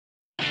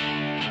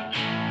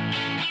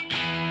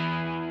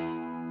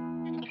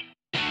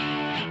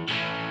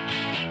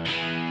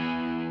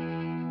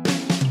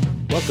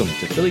Welcome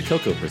to Philly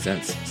Coco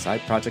Presents Side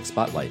Project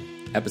Spotlight,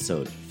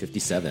 episode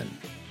 57.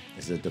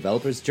 This is a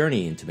developer's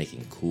journey into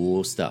making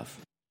cool stuff.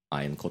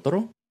 I am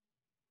Kotaro.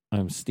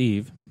 I'm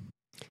Steve.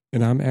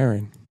 And I'm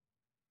Aaron.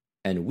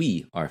 And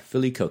we are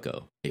Philly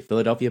Coco, a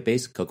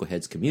Philadelphia-based Coco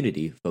Heads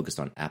community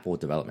focused on Apple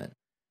development.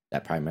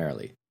 That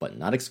primarily, but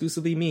not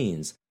exclusively,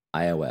 means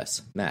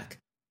iOS, Mac,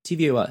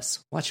 tvOS,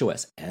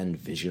 watchOS, and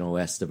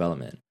visionOS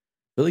development.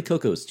 Philly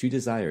Coco's true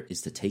desire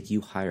is to take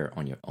you higher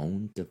on your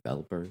own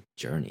developer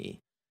journey.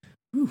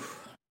 Whew.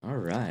 All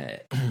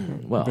right.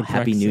 Well,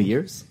 Happy New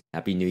Year's.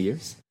 Happy New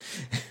Year's.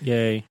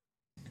 Yay.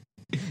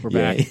 We're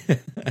Yay. back.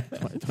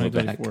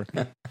 2024.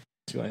 I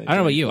don't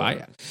know about you.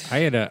 I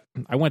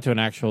went to an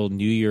actual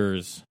New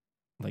Year's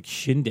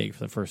shindig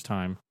for the first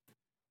time.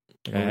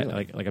 I had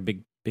like a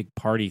big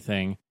party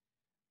thing.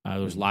 There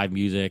was live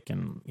music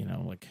and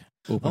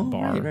open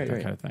bar, right.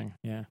 kind of thing.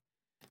 Yeah.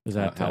 Was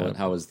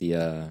How was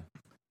the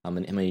how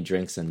many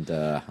drinks and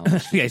how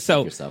much okay,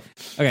 so yourself?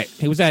 Okay,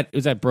 it was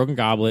at Broken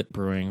Goblet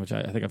Brewing, which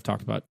I think I've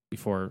talked about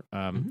before.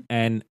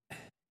 And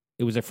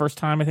it was the first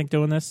time I think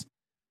doing this.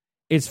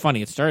 It's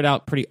funny. It started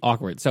out pretty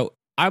awkward. So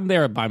I'm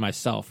there by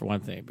myself for one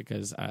thing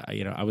because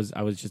I was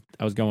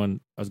going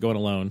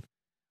alone.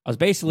 I was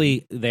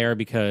basically there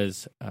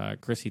because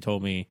Chrissy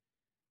told me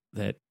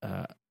that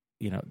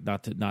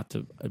not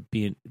to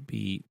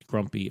be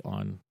grumpy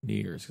on New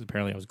Year's, because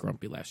apparently I was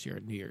grumpy last year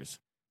at New Year's.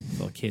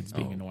 So the kids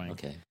being annoying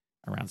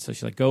around. So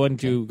she's like, go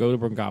to the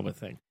Broken Goblet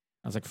thing.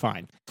 I was like,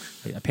 fine.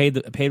 I paid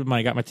the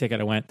money, got my ticket,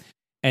 I went.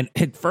 And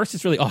at first,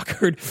 it's really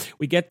awkward.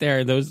 We get there,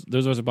 and those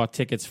of us who bought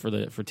tickets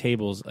for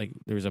tables, like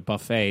there was a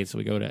buffet, so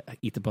we go to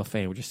eat the buffet,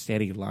 and we're just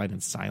standing in line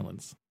in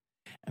silence.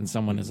 And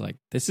someone is like,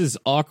 "This is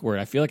awkward.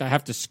 I feel like I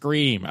have to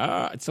scream."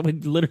 Someone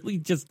literally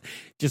just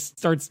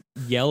starts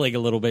yelling a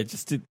little bit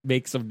just to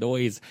make some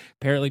noise.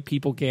 Apparently,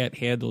 people can't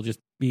handle just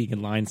being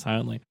in line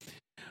silently.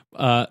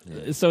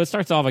 So it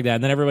starts off like that,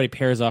 and then everybody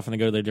pairs off and they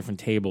go to their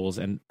different tables,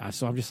 and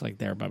so I'm just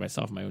there by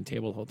myself at my own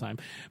table the whole time.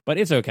 But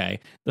it's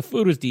okay. The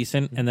food was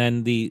decent, and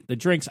then the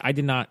drinks, I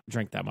did not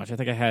drink that much. I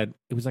think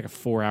it was like a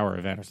 4-hour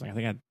event or something. I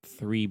think I had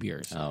 3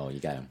 beers. Oh, you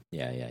got them.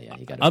 Yeah.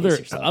 You got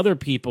other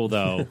people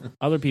though.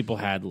 Other people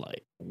had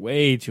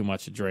way too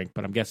much to drink,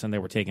 but I'm guessing they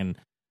were taking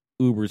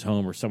Ubers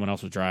home or someone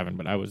else was driving.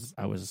 But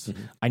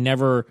I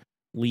never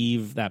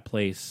leave that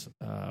place.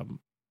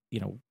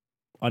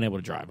 Unable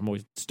to drive. I'm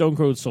always stone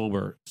cold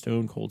sober.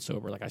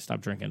 I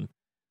stopped drinking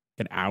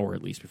an hour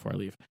at least before I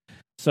leave.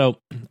 So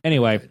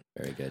anyway,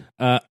 very good.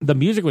 The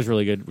music was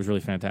really good. It was really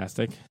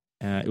fantastic.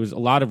 It was a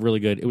lot of really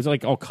good. It was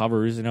all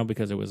covers,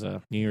 because it was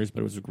New Year's,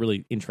 but it was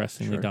really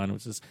interestingly done. It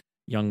was this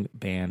young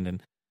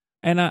band,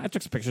 and I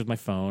took some pictures with my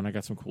phone. I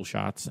got some cool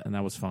shots, and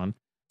that was fun.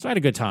 So I had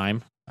a good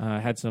time.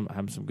 Had some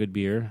good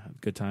beer,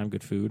 good time,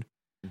 good food,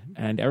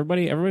 and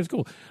everybody's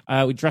cool.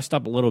 We dressed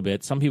up a little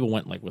bit. Some people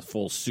went with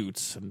full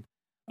suits, and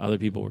other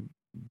people were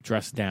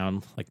dressed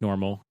down like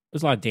normal.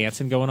 There's a lot of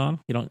dancing going on.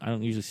 I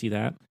don't usually see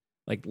that.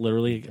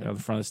 Literally on the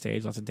front of the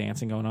stage, lots of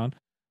dancing going on.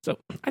 So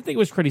I think it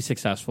was pretty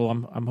successful.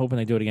 I'm hoping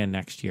they do it again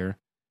next year,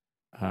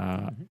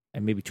 and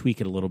maybe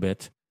tweak it a little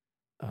bit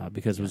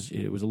because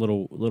it was a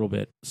little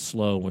bit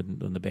slow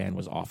when the band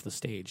was off the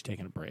stage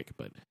taking a break.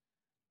 But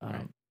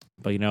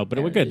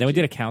it was good. Then we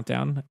did a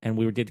countdown, and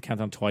we did the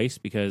countdown twice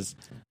because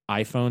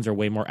iPhones are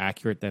way more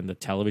accurate than the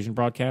television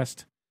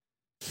broadcast.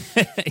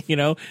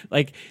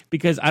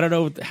 Because I don't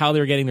know how they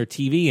were getting their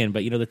TV in,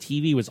 but the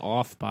TV was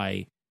off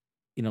by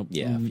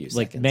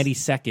many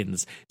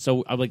seconds.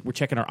 So I'm we're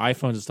checking our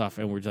iPhones and stuff,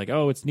 and we're just like,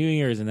 oh, it's New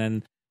Year's, and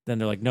then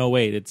they're like, no,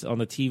 wait, it's on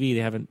the TV.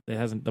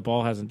 The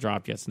ball hasn't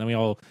dropped yet. So then we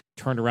all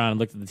turned around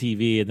and looked at the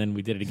TV, and then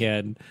we did it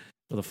again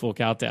for the full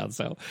countdown.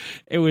 So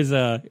it was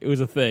a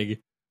thing.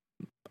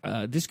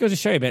 Just goes to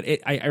show you, man.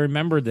 I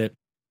remember that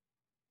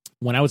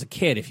when I was a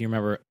kid, if you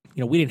remember,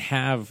 we didn't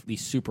have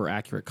these super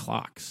accurate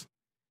clocks.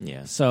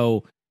 Yeah.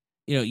 So,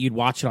 you'd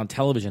watch it on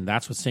television.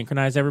 That's what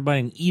synchronized everybody.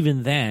 And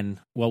even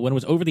then, when it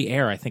was over the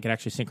air, I think it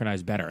actually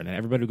synchronized better. And then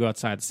everybody would go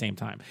outside at the same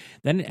time.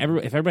 Then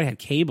if everybody had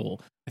cable,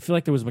 I feel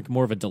like there was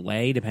more of a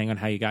delay depending on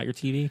how you got your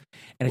TV.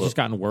 And it's just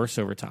gotten worse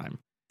over time.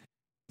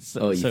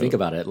 So you think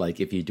about it,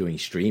 if you're doing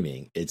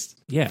streaming, it's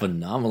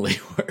phenomenally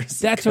worse.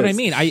 That's what I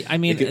mean. I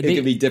mean, it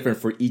can be different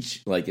for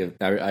each. If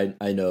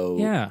I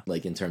know,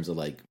 in terms of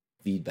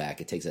feedback,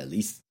 it takes at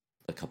least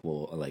a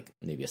couple,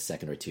 maybe a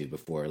second or two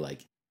before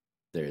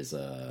there's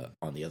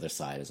on the other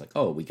side, it's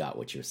we got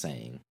what you're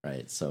saying,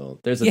 right?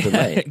 So there's a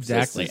delay.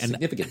 Exactly. So it's a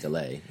significant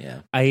delay. Yeah.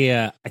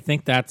 I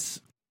think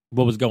that's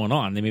what was going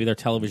on. Maybe their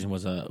television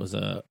was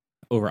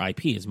over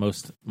IP, as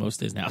most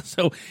is now.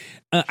 So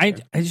I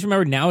just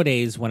remember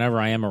nowadays, whenever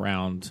I am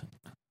around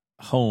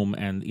home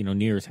and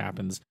New Year's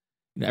happens,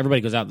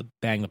 everybody goes out to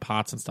bang the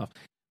pots and stuff,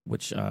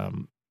 which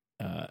and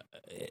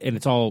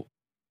it's all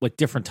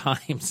different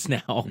times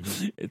now.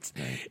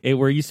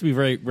 We're used to be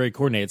very, very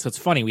coordinated. So it's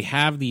funny. We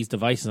have these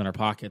devices in our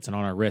pockets and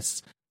on our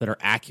wrists that are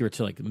accurate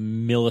to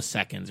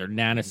milliseconds or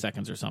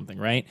nanoseconds or something,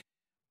 right?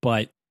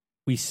 But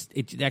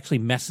it actually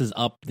messes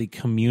up the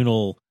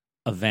communal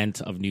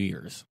event of New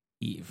Year's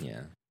Eve.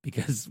 Yeah.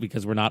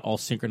 Because we're not all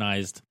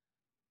synchronized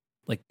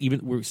even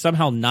we're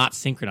somehow not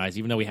synchronized,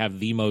 even though we have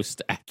the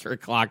most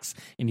accurate clocks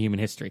in human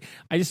history.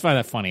 I just find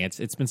that funny.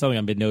 It's been something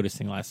I've been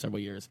noticing the last several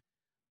years.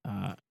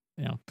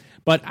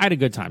 But I had a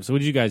good time. So what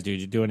did you guys do?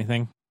 Did you do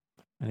anything?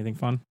 Anything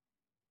fun?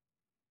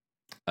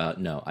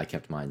 No, I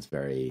kept mine's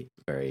very,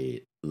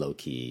 very low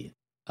key,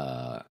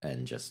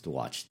 and just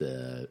watch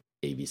the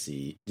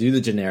ABC, do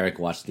the generic,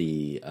 watch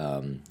the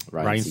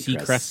Ryan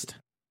Seacrest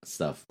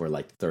stuff for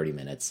like 30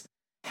 minutes,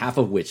 half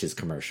of which is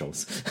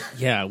commercials.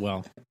 Yeah,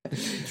 well,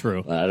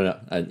 true. I don't know,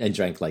 and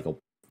drank like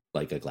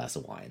a glass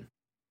of wine,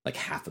 like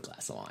half a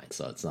glass of wine.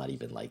 So it's not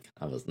even like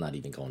I was not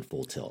even going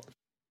full tilt.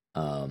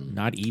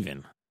 Not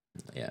even.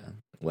 Yeah.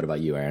 What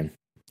about you, Aaron?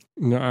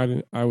 No, I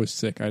didn't. I was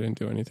sick. I didn't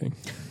do anything.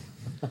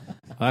 Well,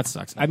 that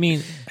sucks. I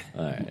mean,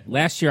 right.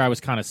 Last year I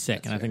was kind of sick,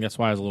 and fair. I think that's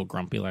why I was a little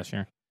grumpy last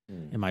year.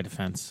 In my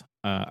defense,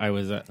 I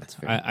was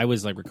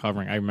like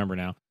recovering. I remember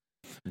now.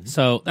 Mm-hmm.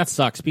 So that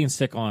sucks. Being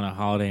sick on a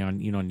holiday on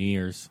New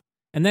Year's,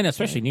 and then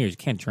especially New Year's, you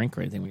can't drink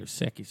or anything when you're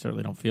sick. You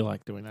certainly don't feel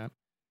like doing that.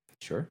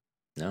 Sure.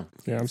 No.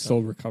 Yeah, I'm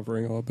still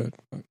recovering a little bit,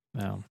 but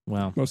No.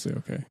 Well, mostly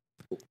okay.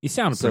 you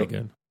sounded pretty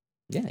good.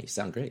 Yeah, you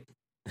sound great.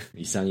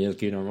 You sound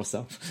like your normal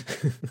self.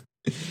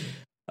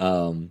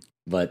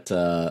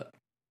 But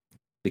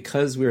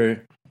because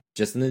we're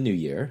just in the new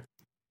year,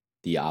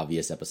 the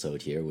obvious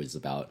episode here was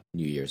about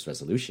New Year's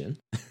resolution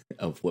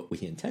of what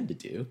we intend to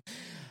do.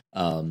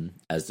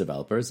 As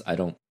developers, I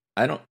don't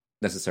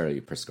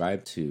necessarily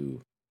prescribe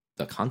to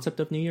the concept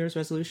of New Year's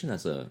resolution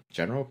as a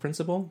general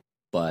principle,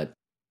 but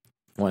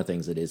one of the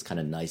things that is kind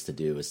of nice to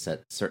do is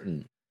set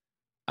certain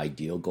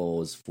ideal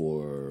goals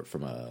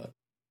from a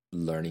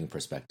learning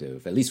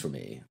perspective, at least for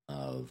me,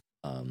 of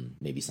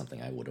maybe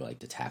something I would like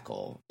to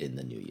tackle in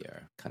the new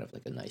year. Kind of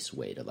like a nice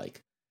way to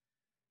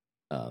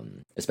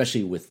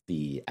especially with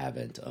the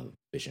advent of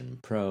Vision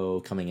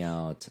Pro coming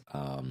out,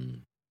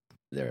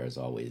 there's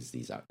always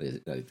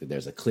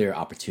there's a clear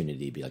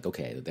opportunity to be like,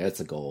 okay,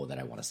 that's a goal that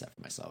I want to set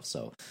for myself.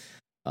 So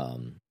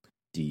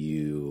do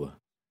you,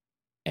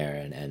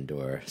 Aaron and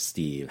or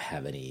Steve,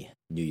 have any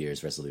New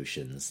Year's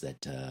resolutions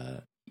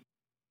that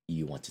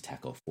you want to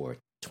tackle for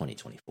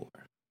 2024?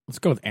 Let's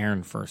go with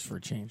Aaron first for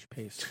a change of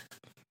pace.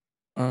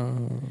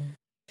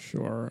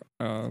 Sure.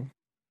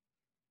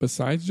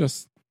 Besides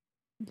just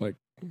like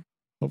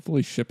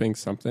hopefully shipping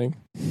something.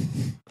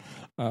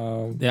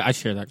 Yeah, I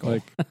share that goal.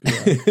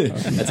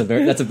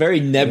 That's a very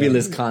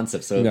nebulous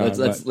concept. So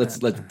let's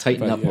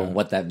tighten up on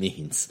what that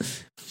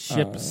means.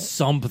 Ship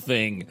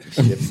something.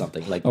 Ship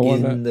something like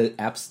in the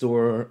App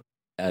Store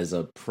as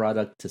a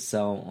product to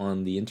sell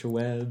on the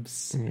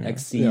interwebs.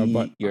 XC,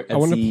 but your Etsy. I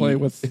want to play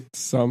with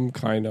some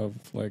kind of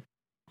like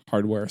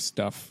hardware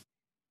stuff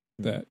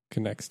that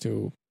connects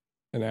to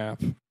an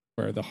app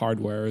where the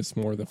hardware is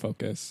more the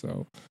focus.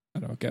 So I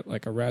don't know, get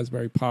like a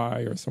Raspberry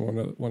Pi or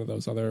one of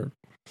those other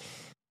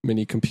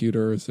mini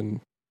computers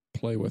and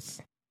play with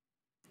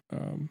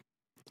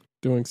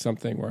doing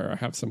something where I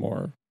have some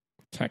more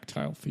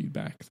tactile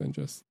feedback than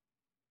just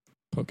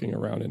poking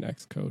around in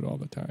Xcode all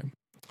the time.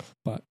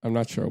 But I'm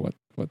not sure what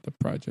the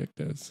project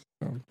is.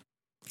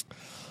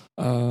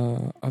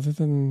 Other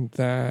than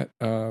that,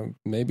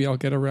 maybe I'll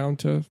get around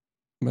to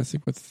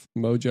messing with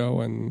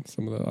Mojo and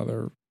some of the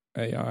other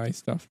AI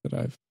stuff that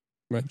I've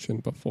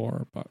mentioned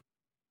before, but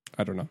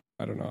I don't know.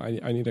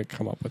 I need to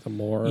come up with a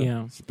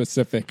more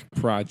specific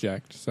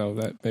project, so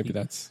that maybe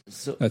that's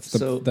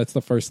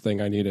the first thing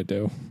I need to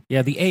do.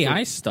 Yeah, the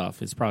AI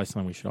stuff is probably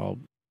something we should all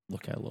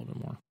look at a little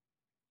bit more.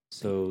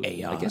 So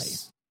AI. I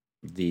guess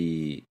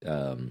the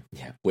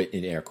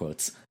in air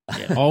quotes.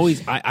 Yeah,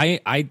 always.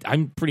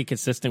 I'm pretty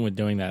consistent with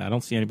doing that. I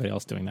don't see anybody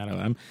else doing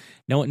that.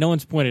 No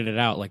one's pointed it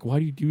out. Like, why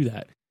do you do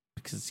that?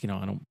 Because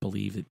I don't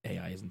believe that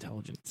AI is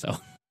intelligent. So.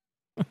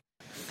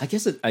 I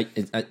guess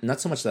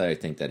not so much that I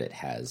think that it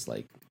has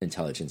like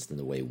intelligence in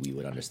the way we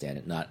would understand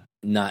it. Not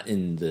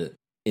in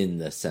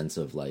the sense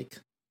of like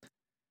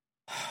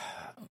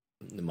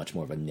much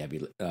more of a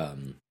nebula.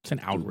 It's an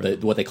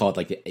algorithm. What they call it,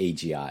 like the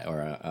AGI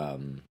or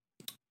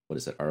what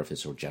is it?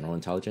 Artificial general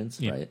intelligence,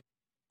 right?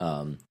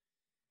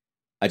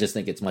 I just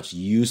think it's much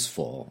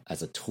useful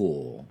as a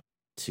tool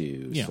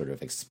to sort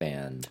of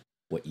expand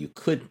what you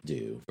could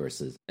do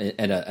versus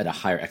at a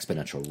higher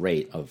exponential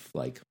rate of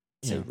like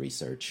say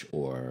research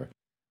or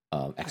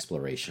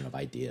exploration of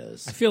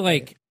ideas. I feel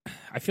like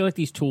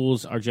these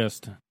tools are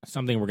just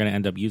something we're going to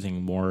end up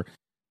using more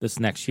this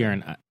next year,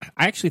 and I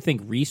actually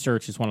think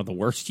research is one of the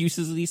worst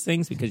uses of these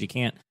things because you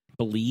can't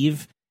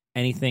believe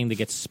anything that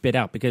gets spit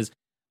out. Because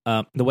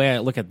the way I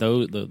look at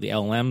the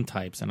LLM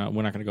types, and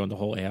we're not going to go into the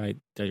whole AI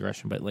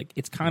digression, but like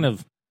it's kind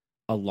of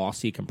a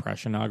lossy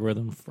compression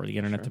algorithm for the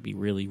internet to be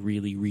really,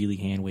 really, really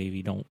hand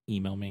wavy. Don't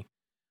email me.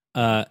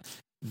 It's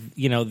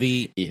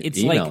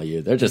email like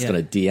you. They're just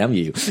going to DM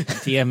you.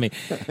 DM me.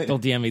 They'll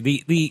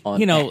DM me.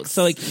 X.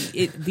 So like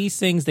these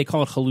things, they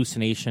call it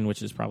hallucination,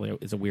 which is probably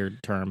is a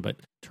weird term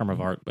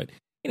of art. But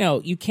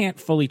you can't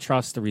fully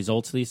trust the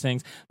results of these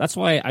things. That's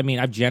why I've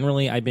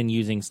been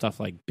using stuff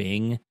like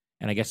Bing,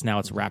 and I guess now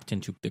it's wrapped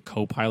into the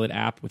Copilot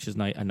app, which is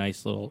a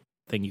nice little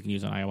thing you can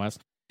use on iOS.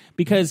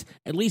 because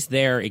at least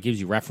there it gives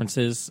you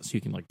references so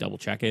you can like double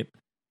check it.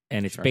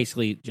 And it's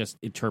basically just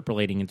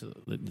interpolating into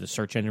the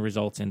search engine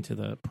results into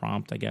the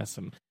prompt, I guess,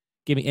 and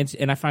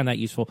and I find that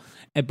useful.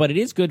 But it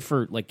is good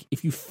for like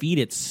if you feed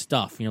it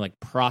stuff and you're like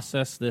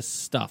process this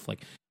stuff,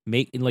 like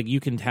you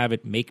can have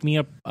it make me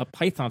a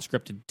Python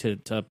script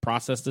to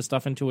process this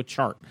stuff into a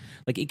chart.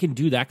 Like it can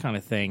do that kind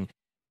of thing.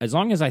 As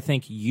long as I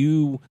think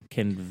you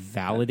can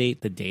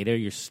validate the data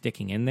you're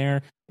sticking in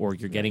there or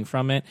you're getting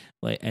from it,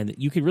 and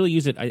you could really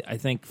use it, I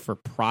think, for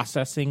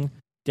processing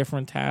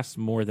different tasks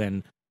more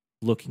than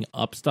looking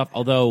up stuff.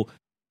 Although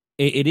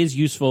it is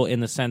useful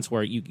in the sense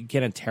where you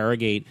can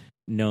interrogate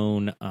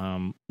known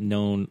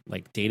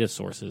like data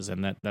sources,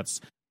 and that's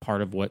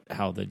part of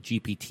how the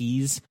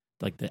GPTs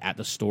like at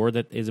the store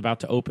that is about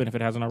to open, if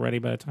it hasn't already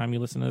by the time you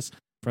listen to this,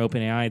 for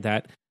OpenAI,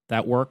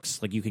 that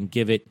works. Like you can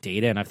give it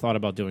data, and I've thought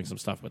about doing some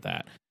stuff with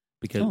that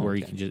because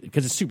you can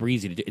because it's super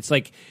easy to do. It's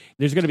like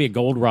there's going to be a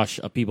gold rush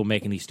of people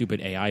making these stupid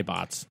AI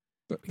bots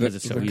because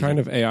it's so the easy. Kind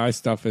of AI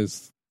stuff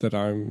that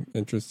I'm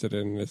interested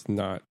in is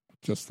not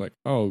just like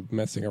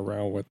messing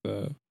around with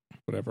the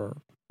whatever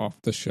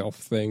off the shelf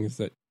things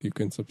that you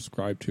can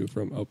subscribe to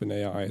from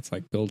OpenAI. It's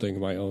like building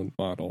my own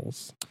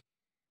models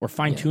or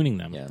fine tuning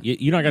them. Yeah.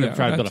 You're not going to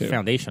try to build a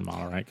foundation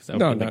model, right?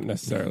 No, not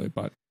necessarily,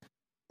 but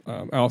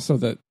also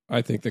that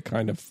I think the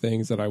kind of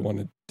things that I want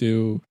to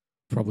do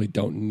probably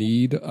don't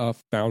need a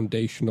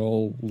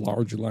foundational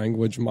large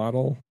language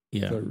model.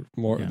 Yeah,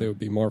 they would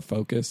be more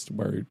focused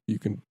where you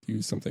can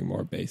use something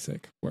more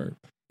basic. Where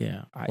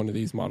one of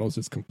these models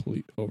is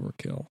complete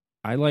overkill.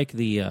 I like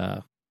the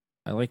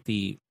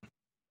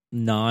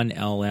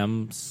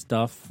non-LM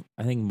stuff.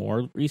 I think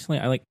more recently,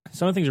 I like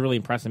some of the things that really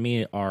impressing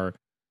me are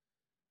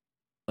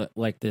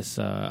like this.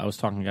 I was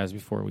talking to guys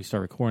before we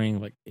start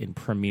recording. Like in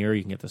Premiere,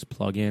 you can get this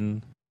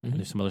plugin. And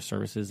there's some other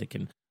services that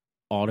can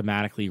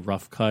automatically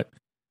rough cut.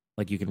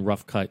 Like you can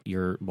rough cut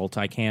your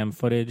multicam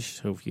footage.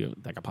 So if you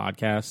like a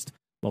podcast,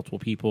 multiple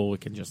people,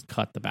 it can just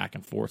cut the back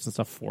and forth and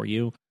stuff for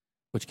you,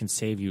 which can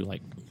save you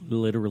like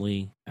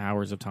literally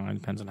hours of time.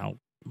 Depends on how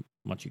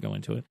much you go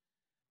into it.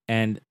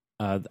 And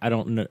I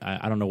don't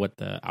know what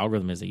the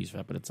algorithm is they use for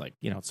that, but it's like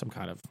it's some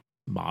kind of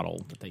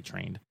model that they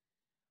trained.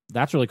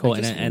 That's really cool.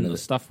 And the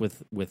stuff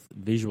with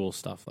visual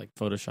stuff like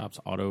Photoshop's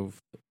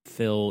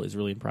autofill is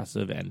really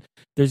impressive. And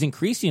there's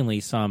increasingly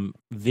some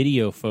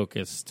video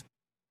focused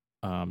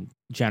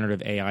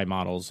generative AI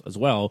models as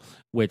well,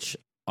 which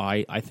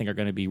I think are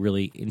going to be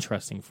really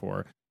interesting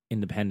for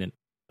independent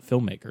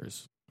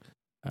filmmakers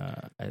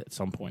at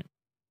some point.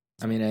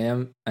 I mean,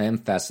 I am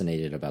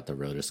fascinated about the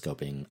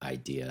rotoscoping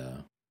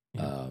idea.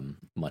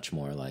 Much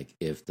more like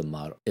if the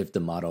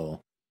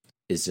model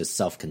is just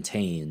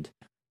self-contained,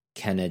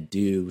 can it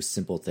do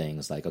simple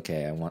things like,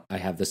 okay, I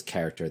have this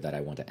character that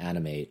I want to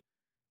animate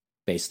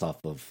based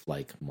off of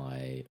like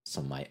my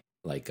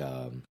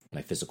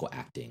physical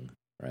acting,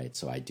 right?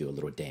 So I do a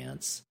little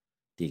dance.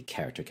 The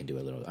character can do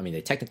a little. I mean,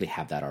 they technically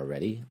have that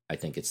already. I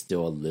think it's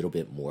still a little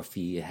bit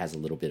morphy. It has a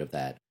little bit of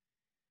that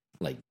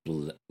like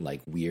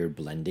weird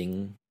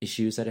blending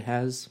issues that it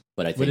has.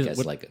 But I think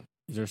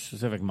is there a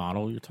specific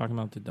model you're talking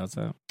about that does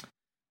that? I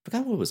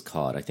forgot what it was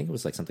called. I think it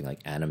was like something like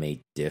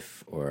Animate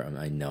Diff, or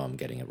I know I'm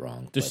getting it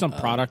wrong. There's some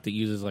product that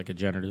uses like a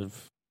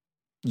generative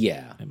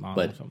model,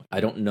 but I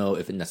don't know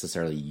if it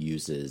necessarily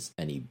uses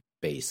any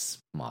base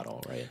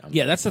model, right?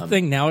 That's the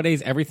thing.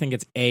 Nowadays, everything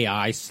gets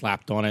AI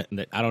slapped on it, and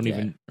that I don't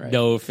even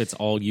know if it's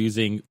all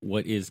using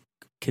what is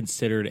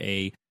considered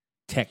a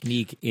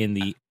technique in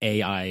the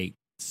AI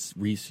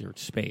research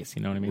space.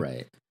 You know what I mean?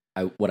 Right.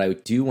 What I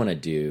do want to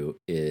do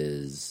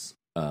is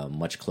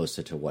much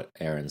closer to what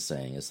Aaron's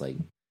saying. Is like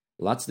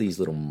lots of these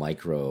little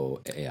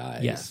micro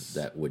AIs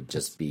that would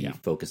just be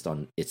focused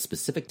on its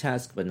specific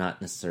task, but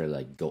not necessarily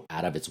like go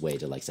out of its way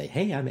to like say,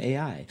 "Hey, I'm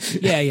AI."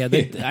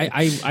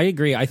 I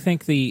agree. I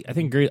agree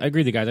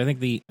with you guys. I think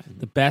the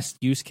best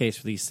use case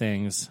for these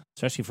things,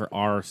 especially for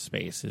our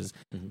space, is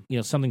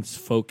something's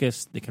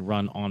focused that can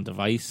run on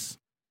device.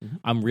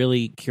 I'm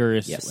really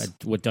curious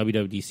at what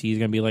WWDC is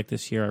going to be like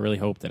this year. I really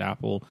hope that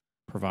Apple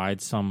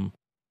provides some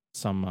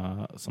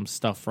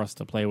stuff for us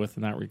to play with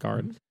in that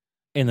regard.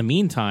 In the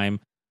meantime,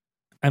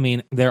 I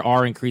mean, there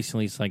are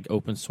increasingly like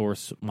open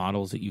source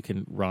models that you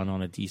can run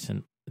on a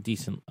decent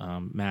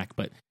Mac,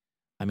 but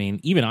I mean,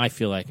 even I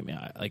feel like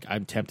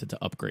I'm tempted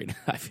to upgrade.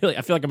 I feel like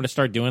I'm going to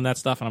start doing that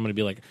stuff, and I'm going to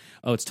be like,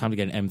 oh, it's time to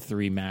get an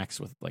M3 Max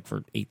with like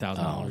for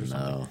 $8,000 or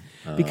something.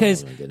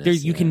 Because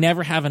you can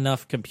never have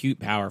enough compute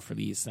power for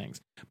these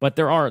things. But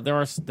there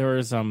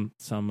is some.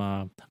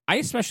 I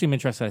especially am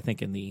interested, I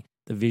think, in the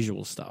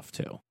visual stuff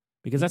too,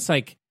 because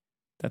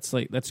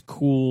that's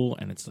cool,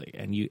 and it's like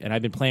and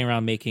I've been playing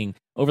around making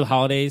over the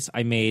holidays.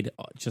 I made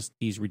just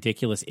these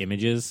ridiculous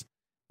images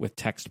with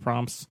text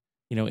prompts,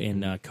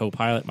 in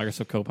Copilot,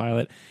 Microsoft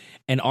Copilot,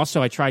 and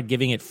also I tried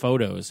giving it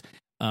photos.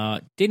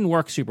 Didn't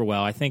work super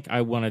well. I think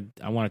I want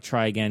to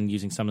try again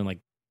using something like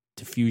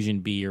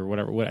Diffusion B or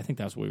whatever. I think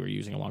that's what we were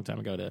using a long time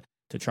ago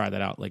to try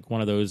that out, like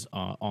one of those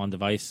on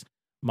device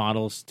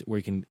models where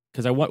you can.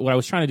 Because what I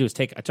was trying to do is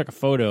I took a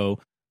photo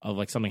of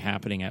like something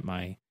happening at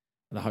my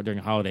during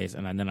the holidays,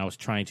 and then I was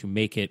trying to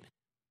make it,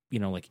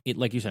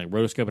 like you said,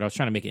 rotoscope. But I was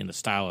trying to make it in the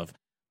style of.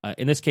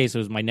 In this case, it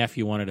was my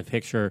nephew wanted a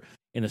picture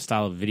in the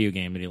style of a video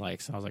game that he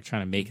likes. And I was like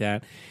trying to make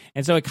that,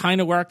 and so it kind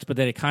of worked. But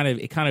then it kind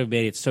of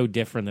made it so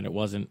different that it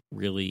wasn't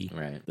really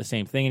the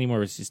same thing anymore.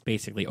 It was just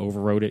basically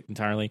overwrote it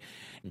entirely.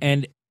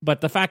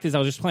 But the fact is, I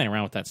was just playing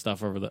around with that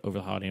stuff over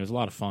the holiday. It was a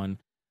lot of fun,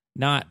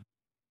 not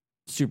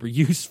super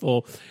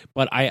useful,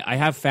 but I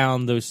have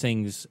found those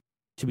things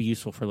to be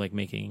useful for like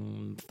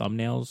making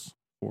thumbnails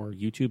for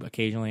YouTube.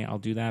 Occasionally, I'll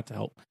do that to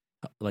help.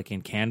 Like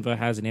in Canva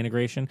has an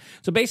integration.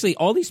 So basically,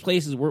 all these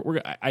places,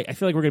 I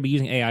feel like we're going to be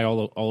using AI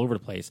all over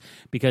the place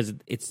because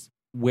it's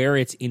where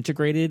it's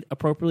integrated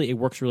appropriately. It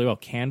works really well.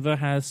 Canva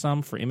has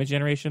some for image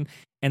generation,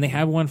 and they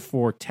have one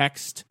for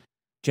text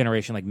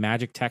generation, like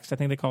Magic Text, I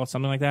think they call it,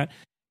 something like that.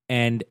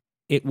 And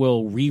it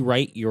will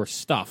rewrite your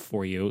stuff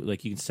for you.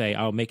 Like you can say,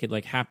 "I'll make it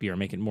like happier,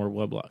 make it more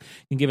blah blah."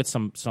 You can give it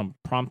some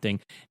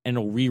prompting, and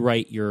it'll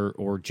rewrite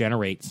or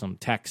generate some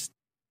text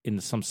in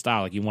some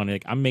style. Like you want to,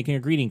 like, I'm making a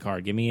greeting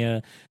card. Give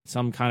me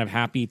some kind of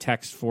happy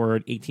text for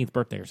an 18th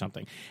birthday or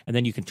something, and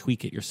then you can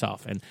tweak it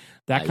yourself. And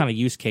that kind of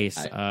use case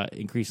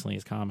increasingly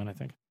is common, I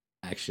think.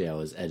 Actually, I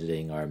was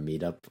editing our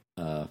meetup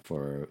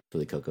for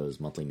Philly Coco's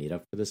monthly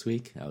meetup for this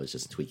week. I was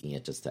just tweaking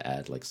it just to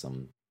add like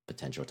some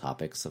potential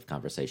topics of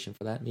conversation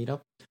for that meetup.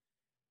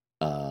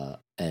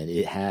 And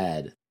it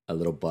had a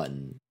little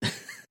button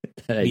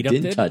that I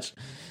didn't touch.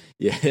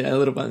 Yeah, a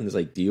little button is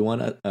like, do you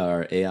want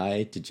our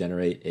AI to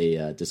generate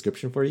a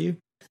description for you?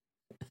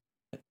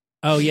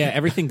 Oh yeah,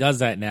 everything does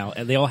that now,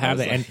 and they all have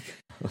that. Like,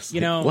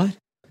 and what?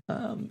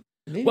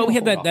 Well, we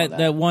had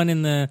that one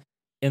in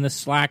the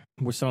Slack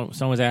where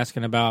someone was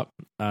asking about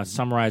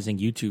summarizing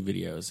YouTube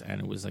videos, and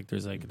it was like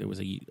there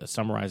was a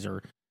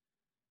summarizer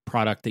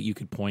product that you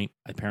could point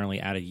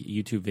apparently at a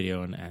YouTube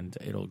video, and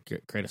it'll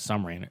create a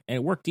summary, and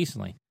it worked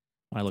decently.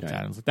 When I looked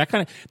at it, I was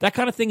like, that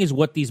kind of thing is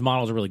what these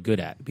models are really good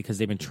at because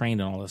they've been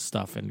trained on all this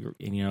stuff, and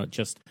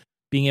just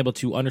being able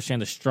to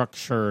understand the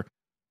structure.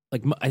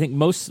 Like I think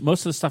most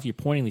of the stuff you're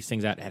pointing these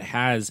things at, it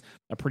has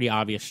a pretty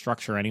obvious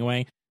structure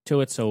anyway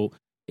to it, so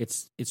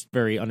it's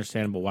very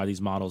understandable why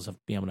these models have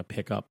been able to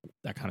pick up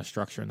that kind of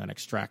structure and then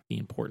extract the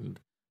important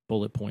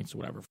bullet points or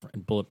whatever,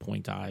 and bullet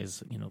point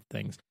eyes,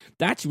 things.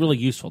 That's really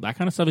useful. That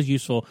kind of stuff is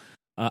useful.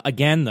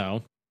 Again,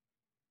 though,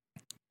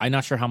 I'm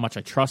not sure how much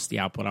I trust the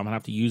output. I'm gonna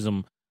have to use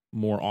them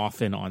more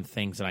often on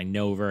things that I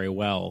know very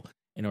well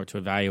in order to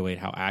evaluate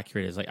how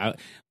accurate it is.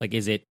 Like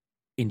is it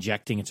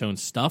injecting its own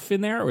stuff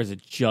in there, or is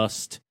it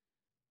just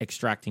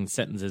extracting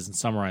sentences and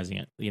summarizing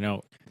it?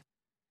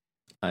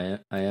 I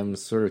am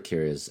sort of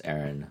curious,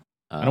 Aaron.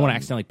 I don't want to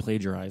accidentally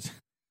plagiarize.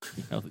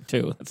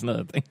 Too. That's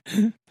another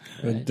thing.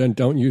 Then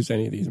don't use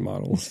any of these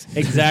models.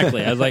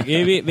 Exactly. I was like,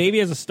 maybe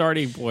as a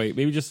starting point,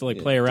 maybe just to like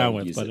play around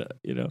with, but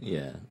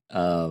Yeah.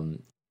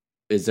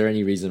 Is there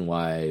any reason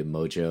why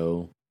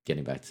Mojo?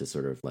 Getting back to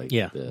sort of like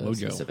the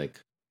Mojo. Specific,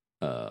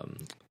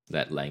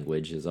 that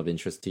language is of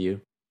interest to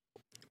you?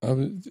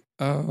 Which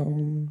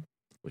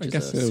I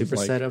guess a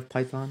superset of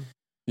Python?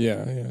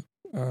 Yeah.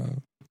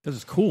 This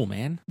is cool,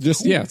 man.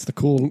 It's the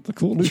cool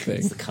new thing.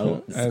 It's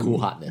the cool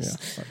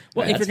hotness. Yeah.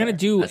 Well, if you're going to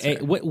do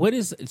what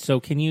is, so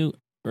can you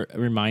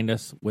remind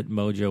us what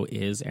Mojo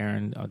is,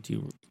 Aaron? Do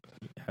you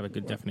have a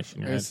good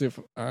definition in your head?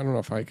 I don't know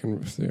if I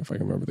can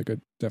remember the good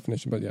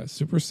definition, but yeah,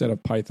 superset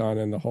of Python,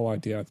 and the whole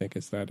idea I think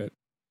is that it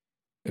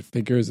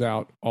figures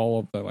out all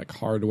of the like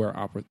hardware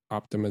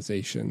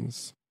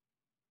optimizations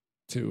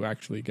to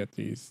actually get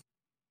these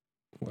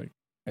like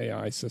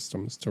AI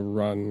systems to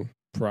run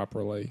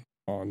properly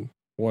on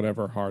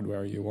whatever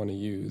hardware you want to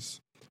use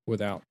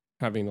without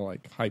having to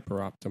like hyper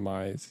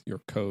optimize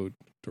your code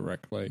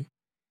directly.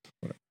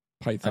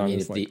 Python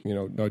is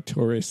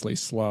notoriously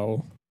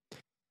slow.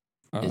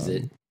 Is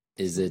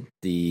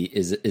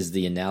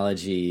the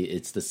analogy?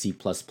 It's the C++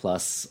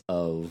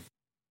 of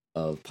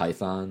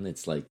Python.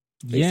 It's like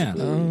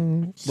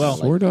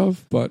sort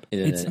of, but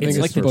it's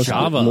like the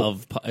Java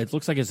of. It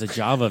looks like it's a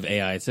Java of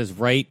AI. It says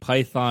write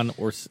Python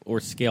or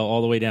scale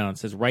all the way down. It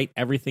says write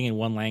everything in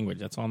one language.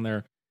 That's on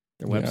their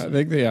website. Yeah, I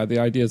think the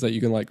idea is that you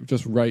can like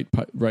just write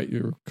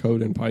your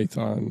code in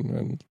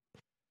Python,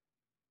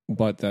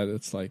 but that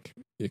it's like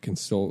it can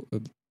still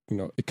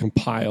it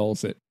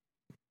compiles it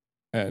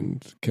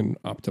and can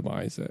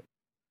optimize it.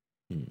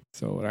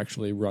 So it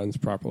actually runs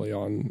properly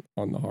on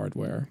the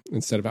hardware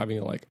instead of having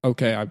to like,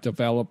 okay, I've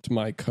developed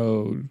my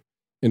code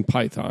in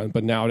Python,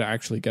 but now to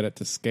actually get it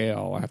to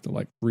scale, I have to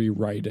like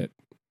rewrite it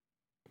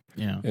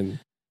in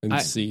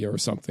C or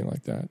something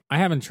like that. I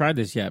haven't tried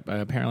this yet, but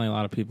apparently a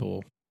lot of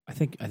people, I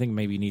think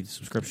maybe you need a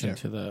subscription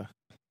to the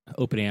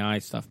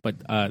OpenAI stuff, but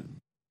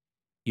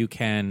you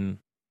can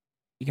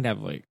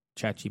have like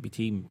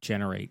ChatGPT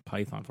generate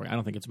Python for you. I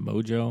don't think it's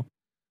Mojo,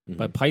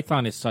 but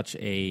Python is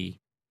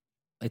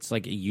it's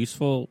like a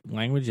useful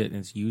language and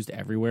it's used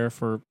everywhere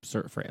for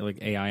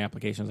like AI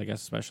applications, I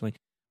guess, especially,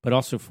 but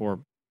also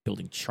for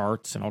building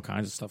charts and all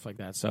kinds of stuff like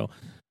that. So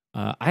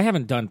I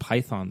haven't done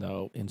Python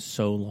though in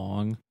so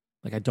long.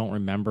 Like I don't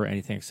remember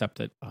anything except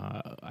that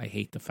I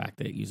hate the fact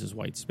that it uses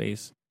white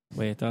space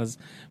way it does.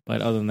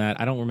 But other than that,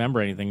 I don't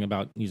remember anything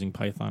about using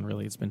Python.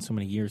 Really, it's been so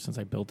many years since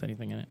I built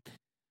anything in it.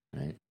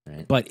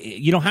 Right. But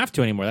you don't have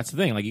to anymore. That's the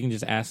thing. Like you can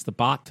just ask the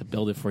bot to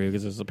build it for you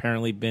because there's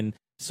apparently been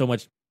so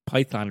much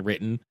Python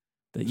written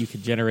that you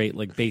could generate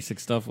like basic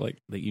stuff like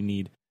that you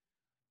need.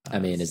 I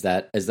mean, is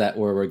that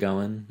where we're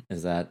going?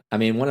 I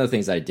mean, one of the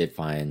things I did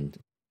find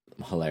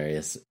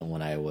hilarious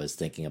when I was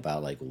thinking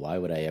about like, why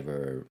would I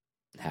ever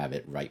have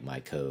it write my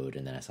code?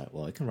 And then I thought,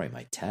 well, it can write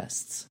my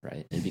tests,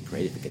 right? It'd be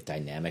great if it could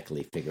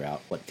dynamically figure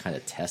out what kind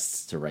of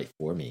tests to write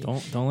for me.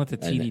 Don't let the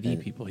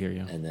TDD people hear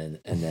you. And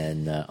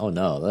then oh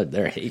no,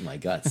 they're hating my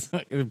guts.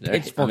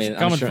 Pitchforks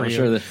coming for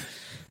you.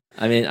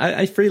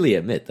 I freely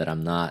admit that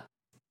I'm not.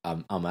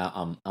 I'm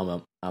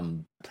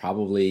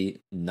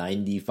probably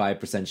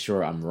 95%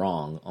 sure I'm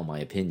wrong on my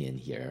opinion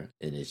here,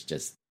 and it's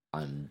just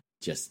I'm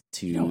just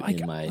too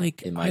in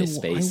my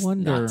space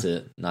not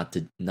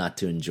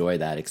to enjoy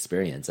that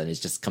experience, and it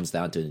just comes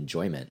down to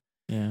enjoyment.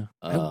 Yeah.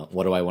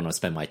 What do I want to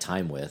spend my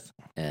time with?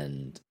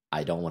 And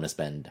I don't want to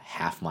spend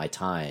half my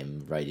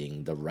time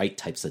writing the right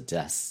types of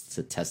tests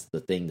to test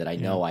the thing that I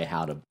know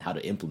how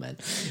to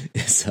implement.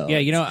 So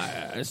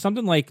yeah,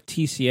 something like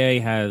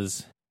TCA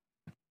has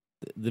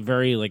the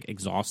very like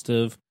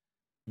exhaustive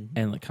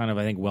and like kind of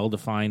I think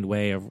well-defined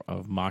way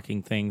of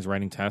mocking things,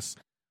 writing tests.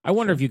 I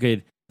wonder if you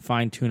could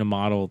fine-tune a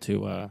model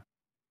to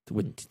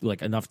with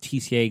like enough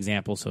TCA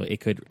examples so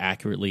it could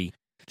accurately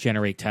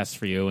generate tests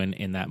for you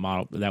in that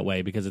model that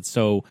way, because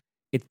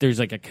there's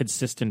like a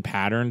consistent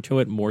pattern to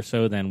it more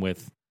so than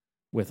with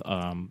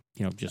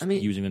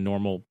using the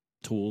normal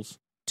tools.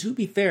 To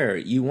be fair,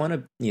 you want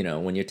to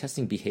when you're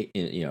testing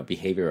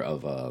behavior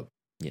of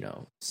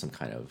some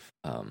kind of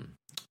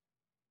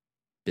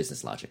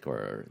business logic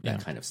or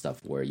that kind of stuff,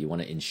 where you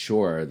want to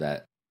ensure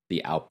that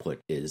the output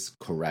is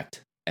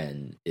correct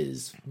and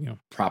is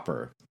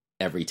proper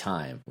every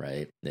time,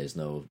 right? There's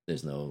no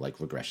like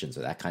regressions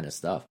or that kind of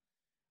stuff.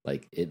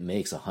 Like it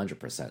makes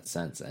 100%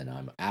 sense, and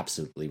I'm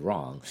absolutely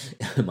wrong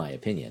in my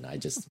opinion. I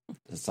just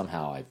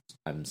somehow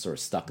I'm sort of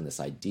stuck in this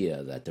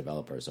idea that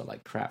developers are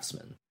like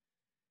craftsmen,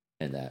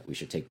 and that we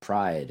should take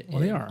pride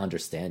in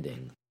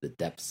understanding the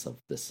depths of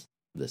this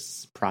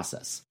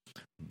process.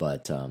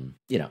 But again,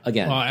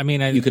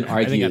 you can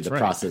argue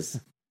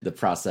the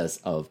process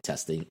of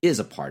testing is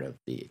a part of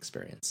the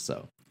experience.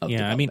 So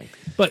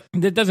but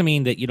that doesn't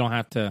mean that you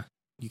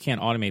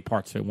can't automate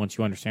parts of it once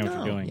you understand what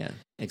you're doing. Yeah,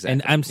 exactly.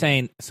 And I'm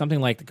saying something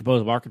like the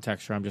composable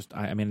architecture. I'm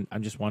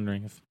just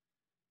wondering if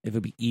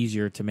it'd be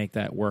easier to make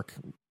that work,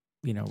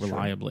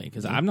 reliably.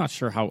 Because I'm not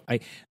sure how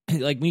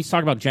when you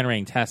talk about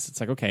generating tests, it's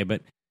like, okay,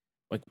 but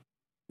like,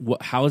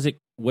 what is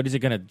it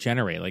going to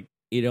generate? Like,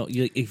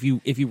 if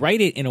you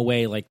write it in a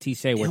way like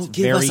TCA where it'll it's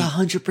give very us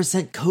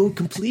 100% code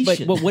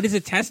completion. But what is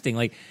it testing?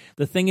 Like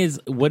the thing is,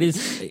 what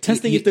is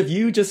testing if the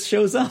view just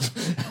shows up?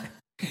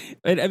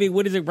 I mean,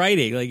 what is it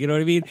writing? Like, you know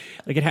what I mean?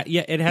 Like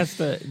it has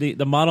to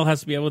the model has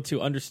to be able to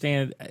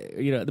understand.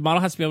 The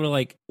model has to be able to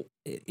like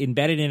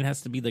embedded in. It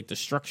has to be like the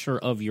structure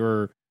of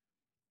your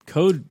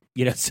code.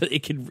 So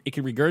it can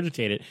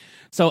regurgitate it.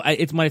 So I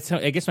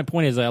guess my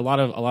point is a lot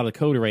of the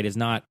code right is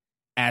not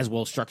as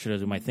well structured as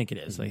we might think it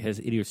is. Like it has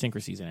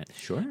idiosyncrasies in it.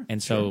 Sure.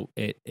 And so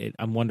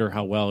I wonder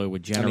how well it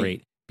would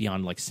generate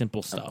beyond like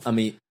simple stuff. I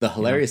mean, the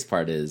hilarious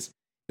part is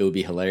it would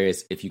be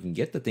hilarious if you can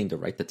get the thing to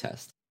write the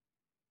test.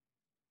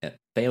 It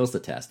fails the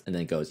test and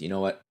then goes, you know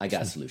what? I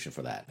got a solution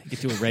for that. You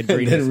do a red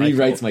green. And then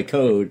rewrites my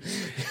code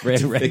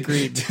red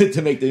green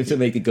to make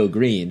it go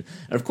green.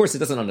 And of course, it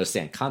doesn't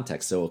understand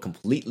context, so it'll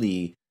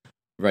completely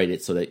write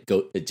it so that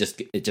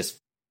it just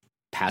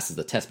passes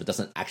the test, but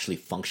doesn't actually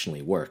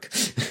functionally work.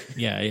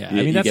 Yeah. I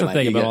mean, that's the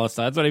thing about all this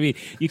stuff. That's what I mean.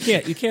 You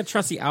can't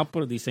trust the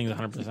output of these things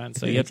 100%.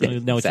 So you have to really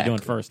know what you're doing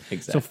first.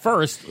 Exactly. So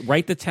first,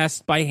 write the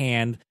test by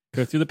hand,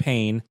 go through the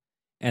pain,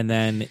 and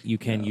then you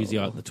can use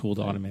the tool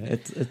to automate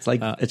it. It's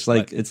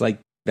like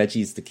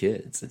veggies to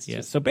kids. It's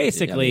just, so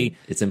basically,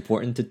 it's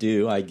important to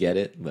do. I get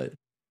it, but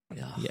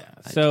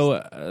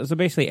So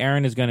basically,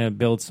 Aaron is going to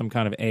build some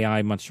kind of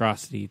AI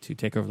monstrosity to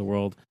take over the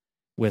world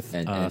with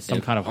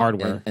some kind of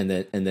hardware, and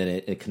then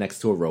it connects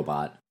to a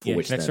robot,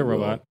 which connects to a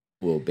robot.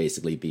 Will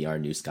basically be our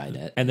new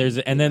Skynet. And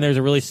then there's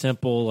a really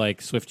simple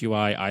like Swift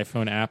UI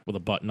iPhone app with a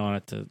button on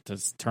it to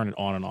turn it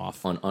on and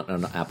off on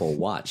an Apple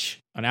Watch.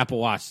 An Apple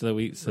Watch, so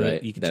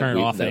that you can turn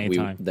it off at any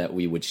time.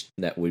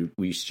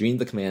 We stream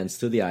the commands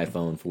to the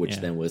iPhone, for which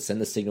then we'll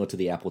send the signal to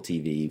the Apple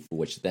TV, for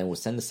which then we'll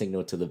send the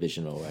signal to the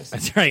Vision OS.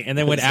 That's right. And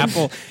then when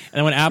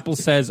Apple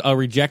says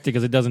reject it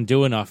because it doesn't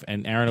do enough,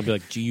 and Aaron will be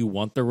like, "Do you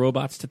want the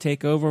robots to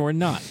take over or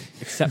not?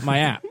 Accept my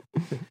app."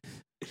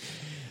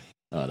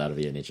 Oh, that'll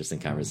be an interesting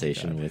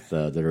conversation with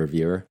the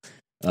reviewer.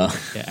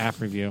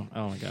 App review.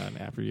 Oh my god,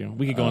 app review.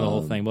 We could go on the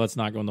whole thing, but let's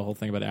not go on the whole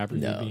thing about app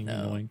review being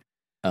annoying.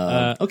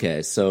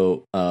 Okay,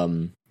 so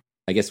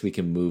I guess we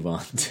can move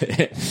on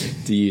to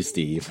you,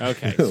 Steve.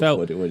 Okay, so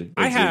what's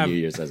your New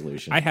Year's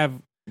resolution? I have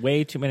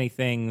way too many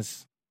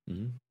things.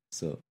 Mm-hmm.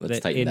 So let's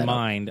tighten that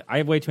mind. I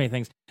have way too many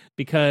things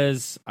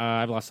because I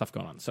have a lot of stuff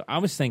going on. So I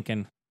was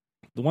thinking.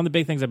 One of the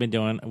big things I've been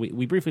doing,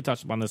 we briefly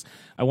touched upon this.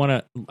 I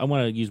want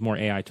to use more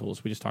AI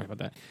tools. We just talked about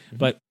that. Mm-hmm.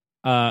 But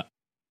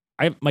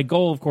my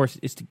goal, of course,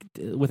 is to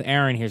with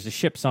Aaron here is to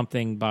ship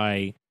something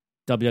by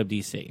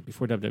WWDC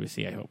before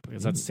WWDC. I hope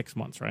because that's 6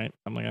 months, right?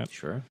 Something like that.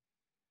 Sure.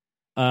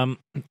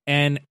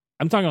 And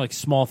I'm talking like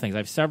small things. I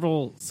have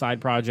several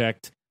side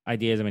project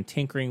ideas I've been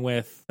tinkering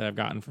with that I've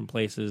gotten from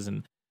places,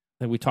 and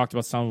we talked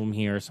about some of them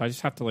here. So I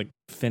just have to like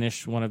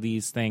finish one of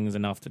these things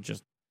enough to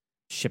just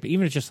ship it,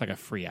 even if it's just like a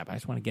free app. I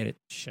just want to get it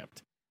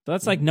shipped. So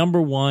that's like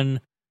number one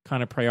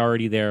kind of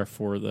priority there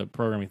for the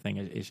programming thing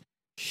is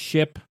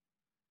ship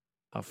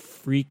a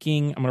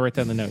freaking, I'm going to write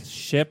down the notes,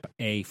 ship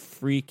a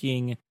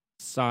freaking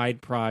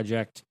side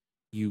project,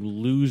 you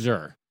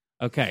loser.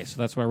 Okay, so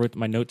that's why I wrote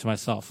my note to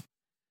myself.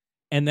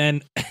 And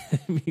then,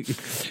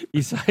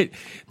 besides,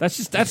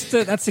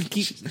 that's to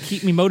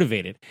keep me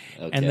motivated.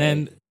 Okay. And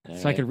then,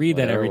 so I could read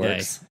that every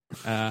day.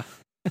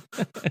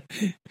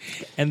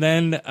 And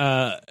then,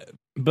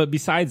 but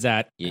besides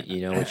that,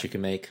 you know what you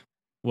can make?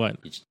 What?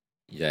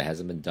 That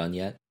hasn't been done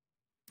yet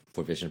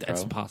for Vision Pro.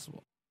 That's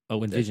impossible.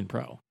 Oh, in Vision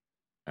Pro.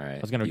 All right, I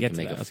was going to get to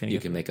that. You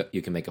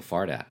can make a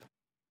fart app.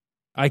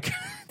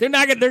 They're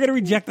going to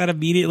reject that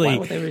immediately. Why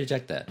would they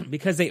reject that?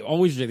 Because they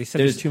said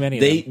there's too many.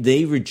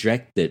 They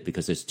reject it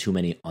because there's too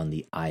many on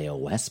the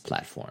iOS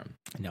platform.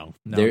 No,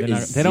 they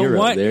don't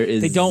want. There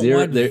is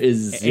zero. There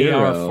is zero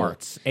AR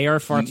farts. AR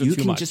farts are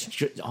too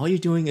much. All you're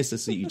doing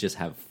is you just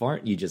have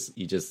fart. You just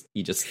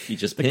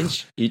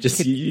pinch.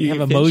 You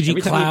have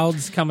emoji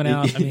clouds coming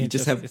out. I mean, you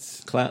just have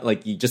cloud.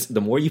 Like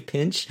the more you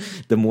pinch,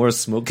 the more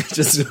smoke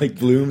just like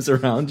blooms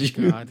around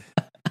you. God.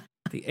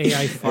 The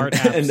AI fart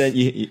apps,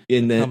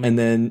 and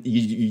then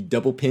you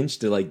double pinch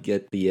to like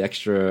get the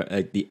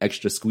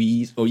extra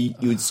squeeze, or you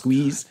would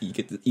squeeze. You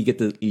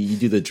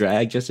do the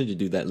drag gesture to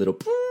do that little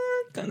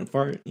kind of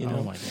fart. You know?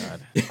 Oh my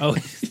god! Oh,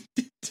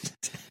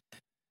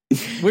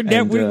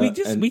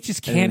 we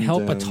just can't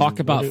help but talk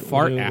about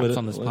fart apps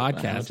on this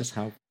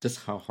podcast.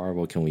 Just how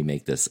horrible can we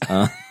make this?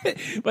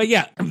 But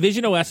yeah,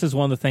 Vision OS is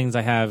one of the things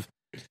I have.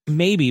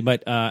 Maybe,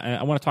 but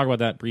I want to talk about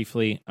that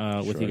briefly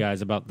with you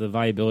guys about the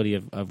viability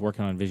of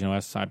working on Vision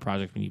OS side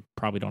project when you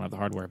probably don't have the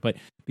hardware. But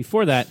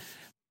before that,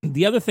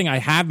 the other thing I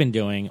have been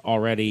doing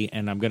already,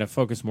 and I'm going to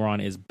focus more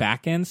on, is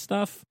back-end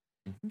stuff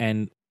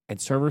and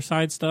server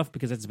side stuff,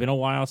 because it's been a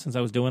while since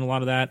I was doing a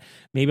lot of that.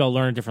 Maybe I'll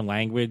learn a different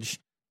language.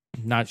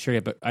 Not sure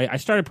yet, but I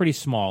started pretty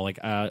small. Like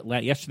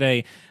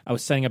yesterday, I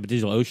was setting up a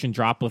DigitalOcean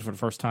droplet for the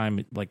first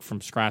time, like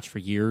from scratch for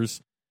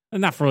years. And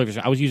not for really,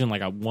 I was using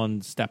like a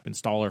one-step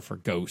installer for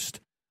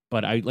Ghost,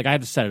 but I had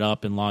to set it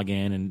up and log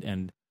in,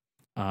 and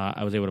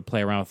I was able to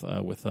play around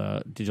with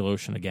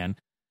DigitalOcean again,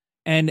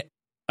 and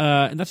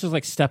that's just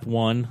like step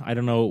one. I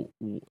don't know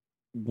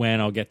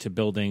when I'll get to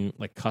building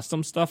like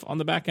custom stuff on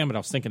the back end, but I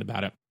was thinking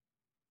about it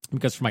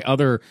because for my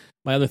other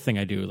thing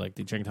I do, like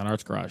the Jenkintown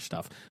Arts Garage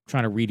stuff, I'm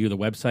trying to redo the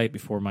website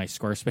before my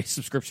Squarespace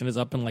subscription is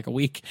up in like a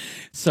week.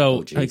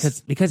 So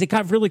because it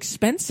got really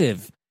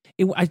expensive.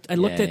 I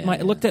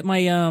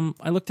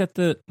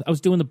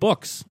was doing the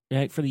books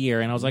right for the year,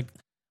 and I was like,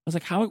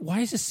 why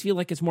does this feel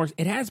like it's more?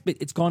 It has been,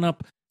 it's gone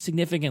up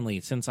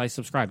significantly since I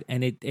subscribed,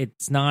 and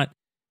it's not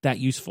that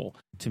useful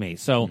to me.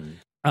 So,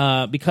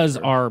 because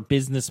our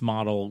business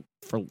model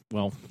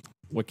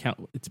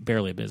it's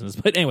barely a business,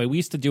 but anyway, we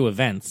used to do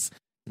events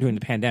during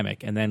the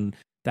pandemic, and then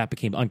that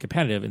became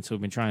uncompetitive, and so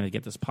we've been trying to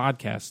get this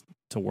podcast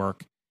to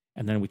work,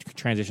 and then we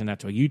transitioned that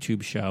to a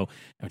YouTube show,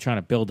 and we're trying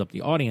to build up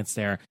the audience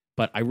there.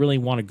 But I really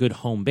want a good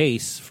home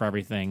base for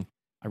everything.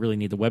 I really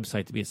need the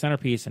website to be a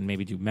centerpiece and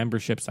maybe do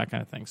memberships, that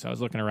kind of thing. So I was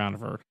looking around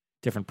for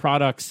different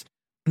products,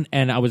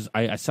 and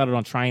I settled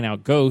on trying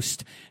out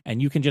Ghost,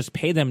 and you can just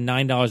pay them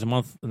 $9 a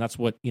month, and that's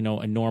what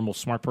a normal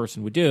smart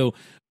person would do.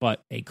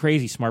 But a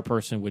crazy smart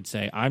person would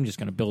say, I'm just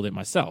going to build it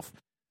myself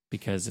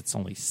because it's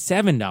only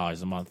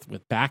 $7 a month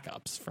with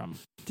backups from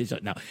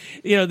digital. Now,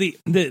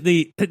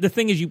 the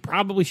thing is, you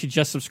probably should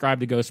just subscribe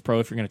to Ghost Pro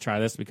if you're going to try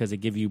this, because they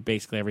give you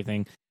basically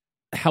everything.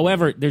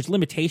 However, there's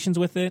limitations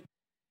with it,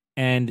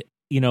 and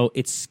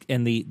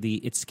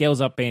it scales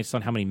up based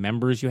on how many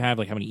members you have,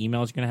 like how many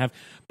emails you're going to have.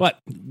 But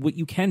what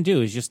you can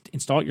do is just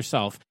install it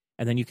yourself,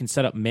 and then you can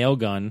set up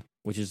Mailgun,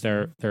 which is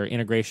their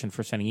integration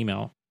for sending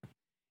email,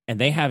 and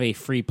they have a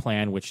free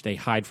plan which they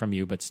hide from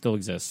you but still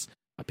exists,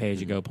 a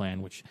pay-as-you-go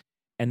plan,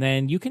 and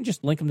then you can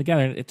just link them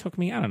together. It took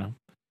me, I don't know,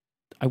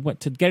 I went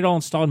to get it all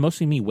installed,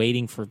 mostly me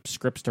waiting for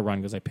scripts to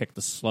run because I picked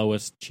the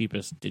slowest,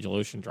 cheapest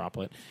DigitalOcean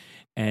droplet,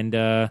 and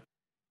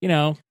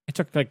it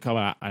took like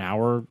about an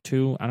hour or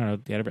two. I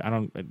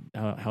don't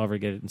know. However,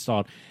 get it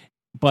installed.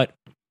 But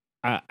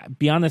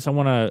beyond this, I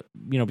want to,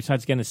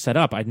 besides getting this set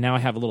up, I now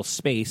have a little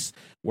space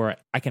where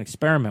I can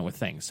experiment with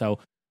things. So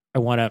I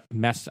want to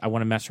mess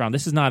around.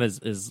 This is not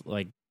as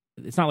like,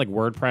 it's not like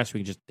WordPress where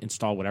you can just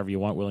install whatever you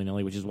want willy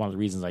nilly, which is one of the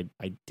reasons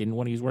I didn't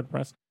want to use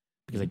WordPress,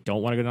 because I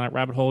don't want to go down that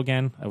rabbit hole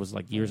again. I was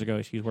like years ago I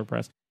used to use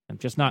WordPress. I'm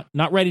just not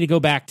ready to go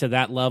back to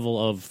that level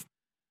of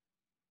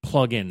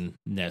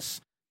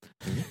plugin-ness.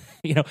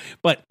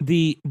 But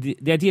the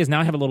idea is now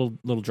I have a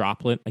little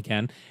droplet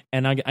again,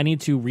 and I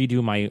need to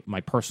redo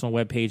my personal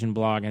webpage and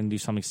blog and do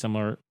something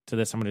similar to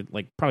this. I'm going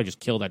to probably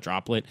just kill that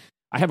droplet.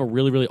 I have a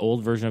really, really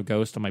old version of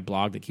Ghost on my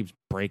blog that keeps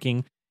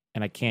breaking,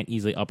 and I can't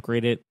easily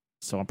upgrade it.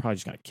 So I'm probably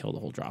just gonna kill the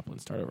whole Droplet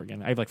and start over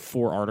again. I have like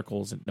 4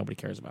 articles that nobody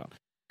cares about.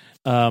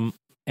 But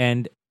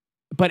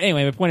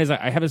anyway, my point is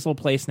I have this little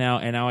place now,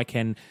 and now I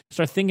can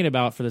start thinking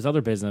about for this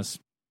other business.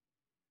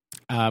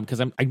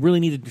 Because I really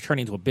need to turn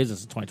it into a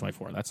business in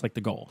 2024. That's like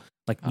the goal.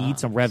 Like need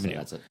some revenue.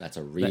 So that's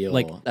a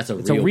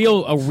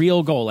real a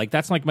real goal. Like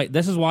that's like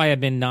this is why I've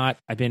been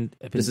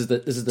this is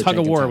the tug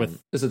of war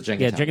with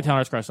Jenkintown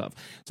Arts Craft stuff.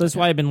 So that's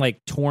why I've been like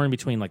torn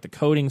between like the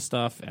coding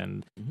stuff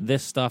and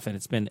this stuff, and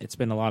it's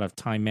been a lot of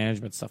time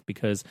management stuff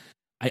because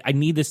I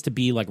need this to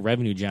be like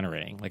revenue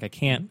generating. Like I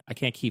can't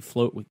keep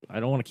I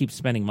don't want to keep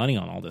spending money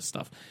on all this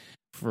stuff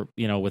for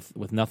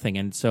with nothing.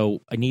 And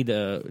so I need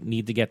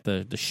to get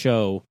the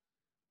show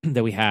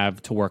that we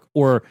have to work,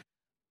 or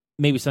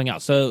maybe something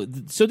else. So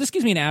this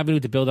gives me an avenue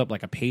to build up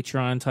like a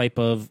Patreon type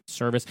of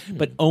service,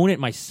 but own it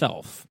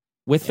myself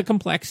with the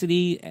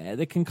complexity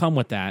that can come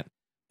with that.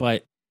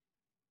 But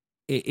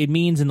it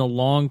means in the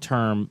long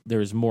term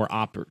there's more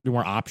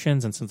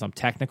options, and since I'm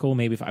technical,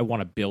 maybe if I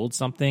want to build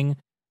something,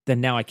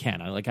 then now I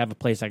can. I have a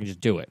place I can just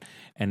do it,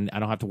 and I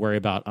don't have to worry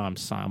about I'm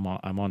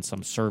on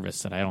some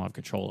service that I don't have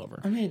control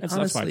over. I mean, honestly,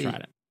 that's why I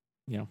tried it.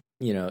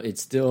 It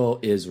still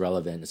is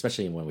relevant,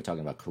 especially when we're talking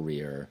about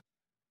career,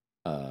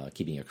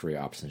 keeping your career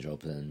options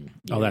open.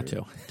 That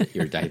too.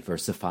 You're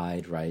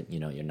diversified, right?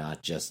 You're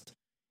not just,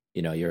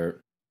 I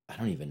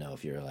don't even know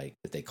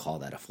if they call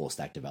that a full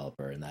stack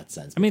developer in that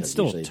sense. I mean, it's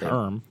still a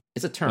term.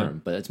 It's a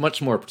term, but it's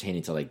much more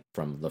pertaining to like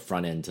from the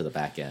front end to the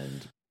back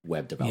end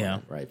web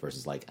development, right?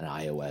 Versus like an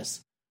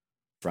iOS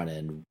front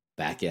end,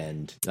 back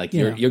end. Like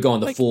you're going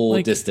the full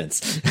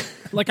distance.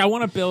 Like I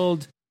want to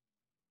build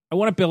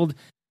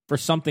for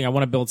something. I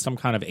want to build some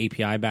kind of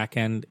API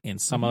backend in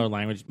some other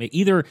language,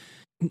 either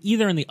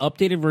in the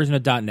updated version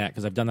of .NET,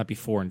 because I've done that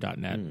before in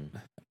 .NET,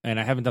 and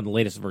I haven't done the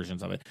latest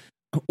versions of it,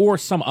 or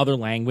some other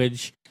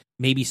language,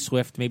 maybe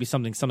Swift, maybe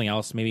something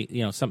else, maybe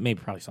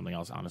probably something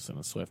else, honestly,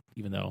 than Swift.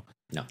 Even though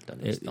don't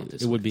do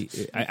Swift. It would be,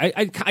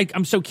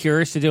 I'm so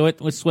curious to do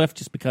it with Swift,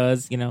 just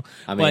because I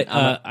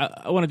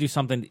want to do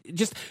something.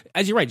 Just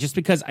as you're right, just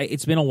because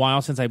it's been a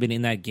while since I've been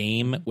in that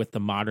game with the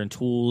modern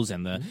tools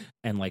and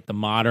the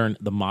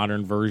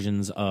modern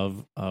versions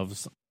of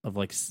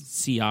like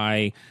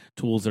CI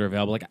tools that are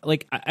available.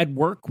 Like at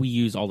work we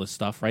use all this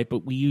stuff, right?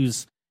 But we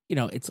use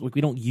it's like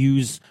we don't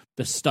use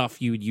the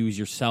stuff you would use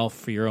yourself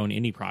for your own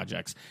indie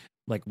projects.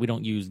 Like we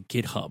don't use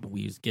GitHub,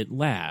 we use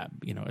GitLab.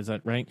 Is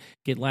that right?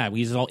 GitLab. We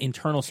use all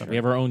internal stuff. We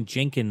have our own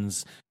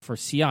Jenkins for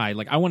CI.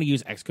 Like I want to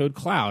use Xcode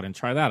Cloud and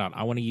try that out.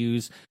 I want to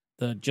use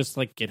just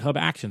like GitHub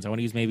Actions. I want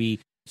to use maybe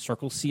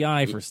Circle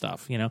CI for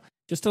stuff.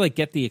 Just to like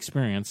get the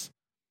experience.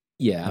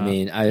 Yeah, I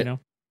mean,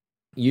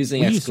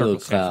 using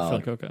Xcode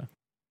Cloud.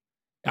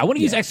 I want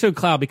to use Xcode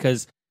Cloud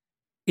because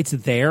it's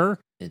there.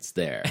 It's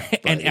there,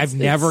 and I've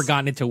never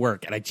gotten it to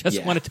work, and I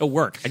just want it to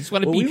work. I just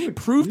want to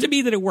prove to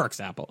me that it works.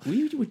 Apple.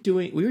 We were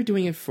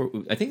doing it for.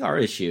 I think our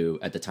issue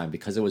at the time,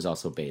 because it was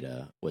also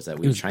beta, was that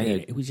we were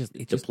trying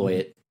to deploy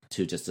it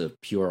to just a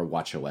pure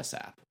WatchOS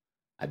app.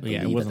 I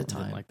believe it wasn't at the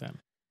time like that,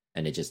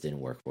 and it just didn't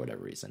work for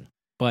whatever reason.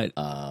 But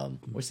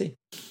we'll see.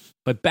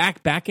 But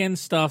back end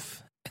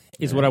stuff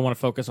is what I want to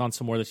focus on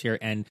some more this year,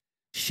 and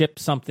ship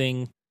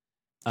something.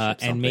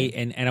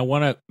 And I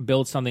want to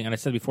build something. And I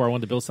said before, I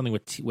wanted to build something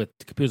with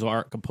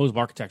composable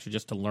architecture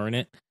just to learn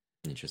it.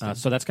 Interesting.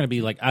 So that's going to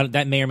be like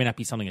that may or may not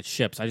be something that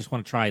ships. I just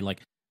want to try like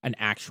an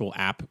actual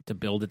app to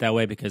build it that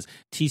way, because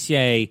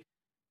TCA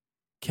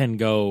can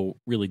go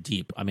really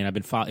deep. I mean, I've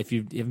been if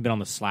you haven't been on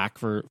the Slack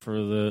for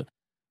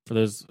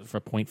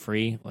Point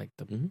Free, like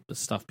the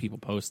stuff people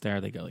post there,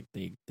 they go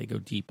they go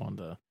deep on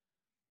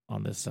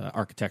this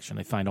architecture, and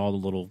they find all the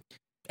little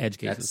edge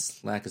cases. That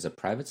Slack is a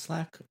private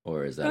Slack,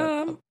 or is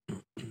that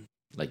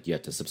like you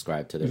have to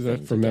subscribe to their is thing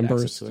that for to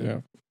members? Get yeah.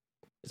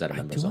 Is that a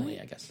members only?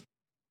 I guess.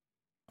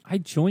 I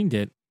joined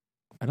it.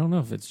 I don't know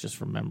if it's just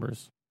for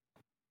members.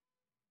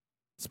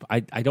 I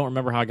don't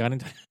remember how I got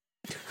into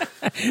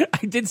it.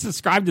 I did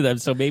subscribe to them,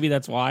 so maybe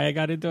that's why I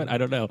got into it. I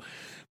don't know,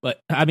 but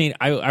I mean,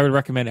 I would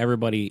recommend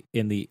everybody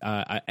in the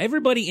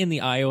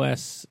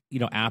iOS,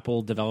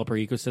 Apple developer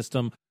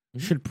ecosystem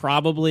should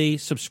probably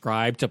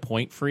subscribe to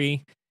Point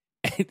Free.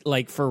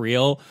 Like for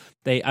real,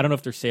 I don't know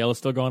if their sale is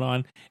still going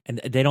on, and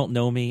they don't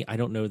know me. I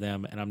don't know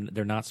them, and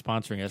they're not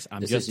sponsoring us.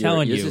 I'm just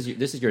telling you,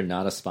 this is your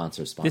not a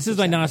sponsor. This is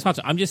my not a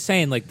sponsor. I'm just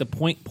saying, like the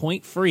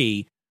Point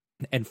Free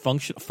and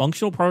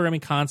functional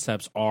programming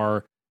concepts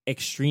are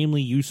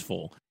extremely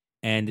useful,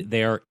 and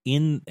they're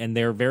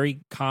very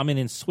common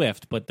in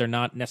Swift, but they're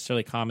not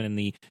necessarily common in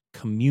the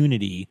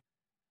community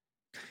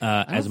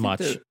as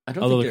much.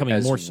 Although they're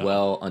becoming more so.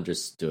 Well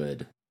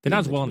understood. They're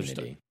not as well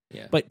understood.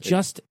 Yeah, but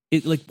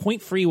like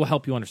Point Free will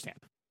help you understand.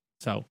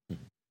 So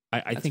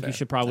I think you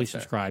should probably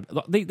subscribe.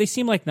 They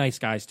seem like nice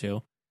guys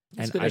too.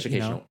 It's good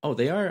educational.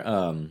 They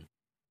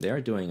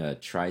are doing a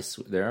try. I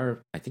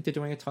think they're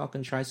doing a talk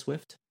on Try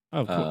Swift.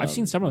 Oh, cool. I've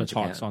seen some of the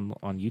talks on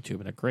YouTube,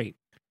 and they're great.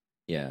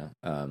 Yeah,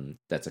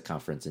 that's a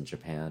conference in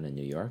Japan and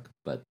New York,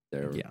 but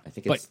I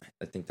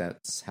think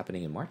that's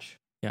happening in March.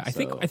 Yeah, I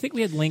think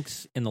we had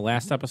links in the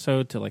last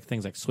episode to like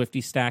things like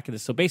Swifty Stack.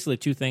 So basically,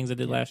 two things I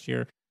did last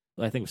year.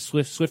 I think it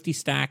was Swifty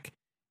Stack,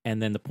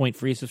 and then the Point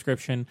Free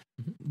subscription.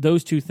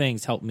 Those two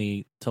things helped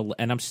me to,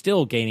 and I'm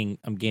still gaining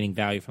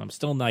value from them. I'm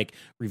still like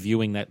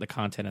reviewing the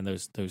content and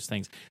those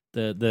things.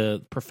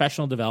 The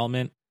professional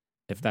development,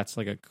 if that's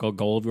like a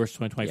goal of yours,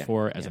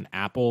 2024 as an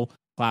Apple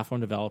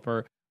platform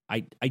developer,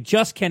 I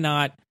just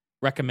cannot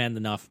recommend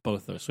enough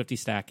both those Swifty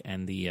Stack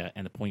and the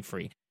Point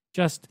Free.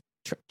 Just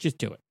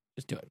do it.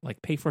 Just do it.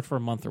 Like pay for it for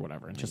a month or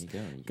whatever, and just for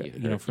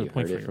the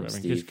Point Free or whatever.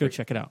 Just go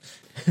check it out.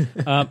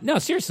 No,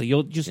 seriously,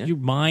 your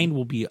mind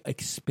will be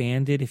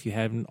expanded if you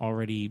haven't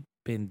already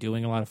been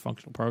doing a lot of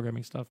functional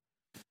programming stuff.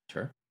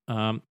 Sure.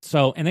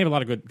 So they have a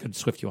lot of good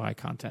Swift UI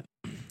content.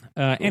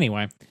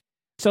 Anyway,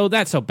 so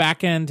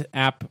backend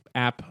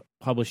app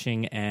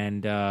publishing,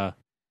 and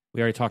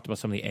we already talked about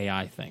some of the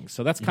AI things.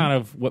 So that's kind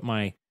of what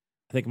I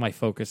think my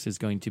focus is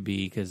going to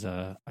be, because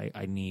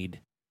I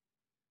need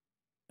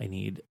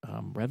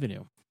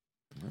revenue.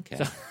 Okay.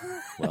 So,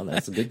 well,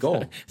 that's a good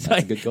goal.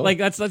 That's a good goal. Like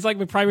that's like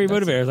my primary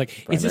motivator. I was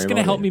like, is this going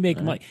to help me make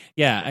money?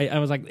 Yeah, I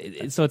was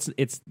like, so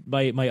it's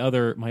my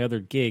other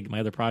gig,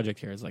 my other project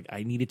here is like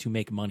I needed to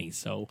make money,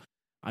 so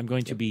I'm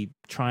going to be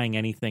trying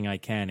anything I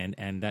can,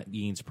 and that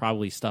means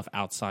probably stuff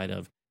outside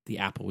of the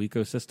Apple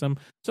ecosystem.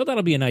 So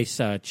that'll be a nice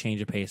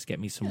change of pace, get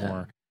me some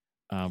more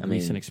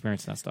recent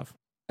experience in that stuff.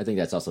 I think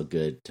that's also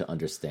good to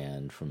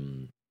understand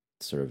from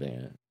sort of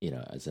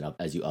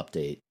as you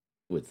update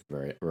with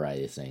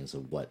variety of things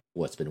of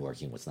what's been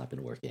working, what's not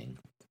been working.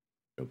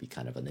 It'll be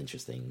kind of an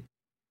interesting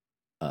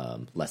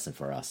lesson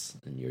for us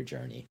in your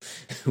journey.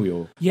 We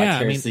will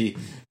vicariously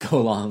go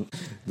along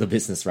the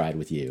business ride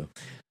with you.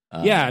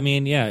 I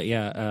mean,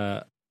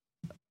 that's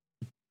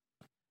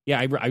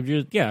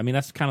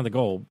kind of the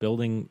goal,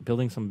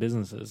 building some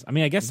businesses. I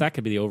mean, I guess that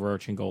could be the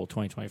overarching goal.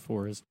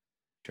 2024 is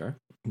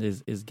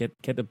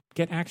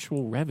get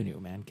actual revenue,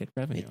 man. Get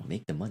revenue,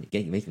 make the money,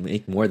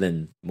 make more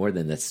than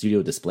the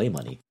studio display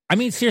money. I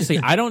mean, seriously,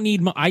 I don't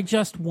need. I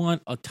just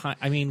want a time.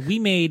 I mean,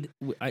 we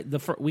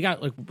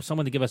got like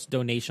someone to give us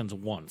donations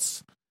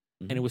once,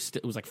 and it was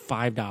like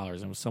 $5,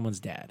 and it was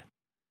someone's dad.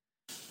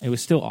 It was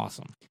still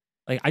awesome.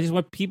 Like, I just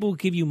want people who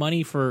give you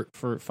money for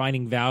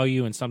finding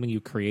value in something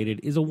you created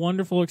is a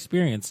wonderful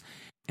experience,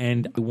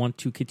 and I want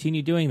to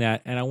continue doing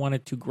that, and I want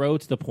it to grow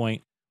to the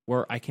point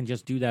where I can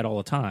just do that all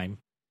the time,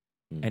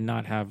 and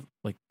not have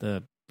like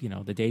the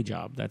day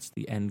job. That's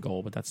the end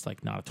goal, but that's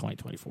like not a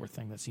 2024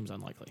 thing. That seems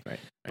unlikely.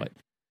 Right.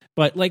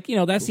 But like,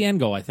 that's the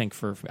end goal, I think.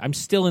 For I'm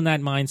still in that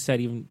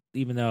mindset,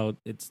 even though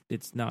it's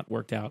not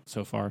worked out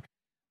so far.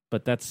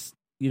 But that's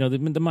the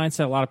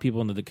mindset a lot of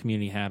people in the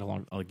community had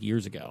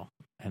years ago,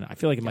 and I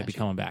feel like it might be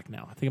coming back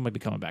now. I think it might be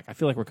coming back. I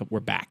feel like we're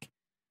back.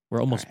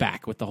 We're almost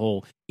back with the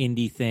whole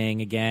indie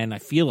thing again. I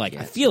feel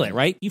it,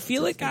 right? You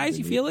feel it, guys?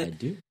 You feel it? I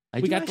do.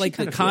 We got like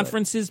the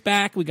conferences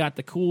back. We got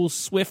the cool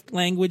Swift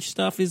language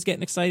stuff is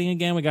getting exciting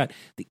again. We got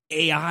the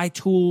AI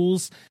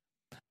tools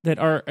that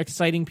are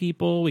exciting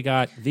people. We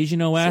got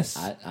Vision OS.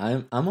 So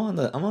I'm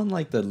on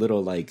like the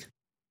little like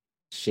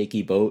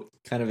shaky boat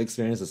kind of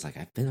experience. It's like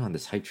I've been on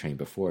this hype train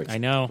before. I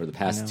know for the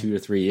past 2 or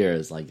 3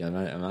 years. Like, am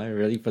I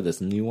ready for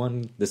this new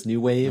one? This new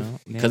wave?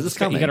 Because it's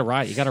coming. You got to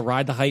ride. You got to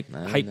ride the hype.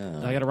 I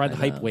got to ride the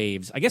hype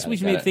waves. I guess we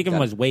should think of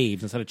them as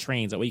waves instead of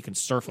trains. That way you can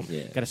surf them.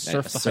 Yeah. Got to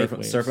surf the hype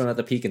waves. Surf them at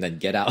the peak and then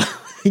get out.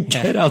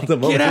 Get out the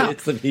moment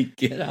it's the peak.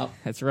 Get out.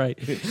 That's right.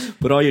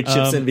 Put all your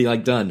chips in. And be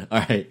like, done. All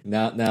right.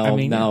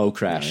 Now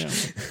crash. Yeah.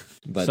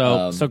 But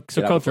so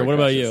Kothar, what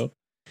about you?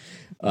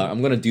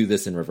 I'm going to do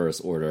this in reverse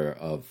order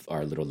of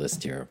our little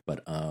list here.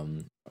 But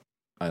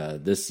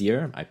this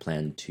year, I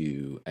plan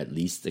to at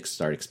least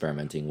start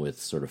experimenting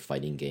with sort of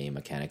fighting game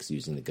mechanics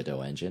using the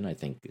Godot engine. I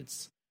think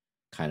it's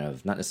kind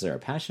of not necessarily a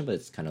passion, but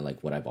it's kind of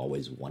like what I've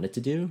always wanted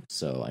to do.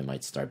 So I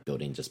might start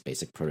building just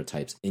basic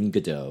prototypes in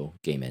Godot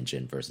game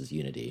engine versus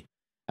Unity.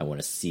 I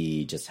want to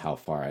see just how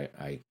far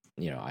I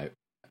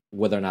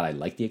whether or not I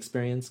like the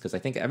experience, because I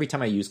think every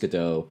time I use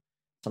Godot,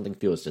 something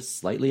feels just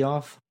slightly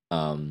off.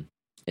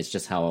 It's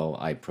just how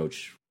I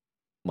approach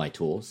my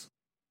tools.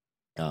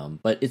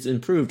 But it's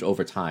improved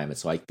over time. And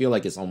so I feel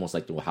like it's almost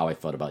like how I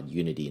felt about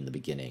Unity in the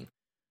beginning,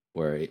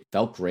 where it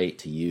felt great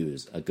to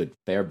use a good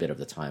fair bit of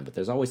the time, but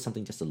there's always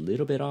something just a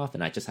little bit off,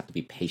 and I just have to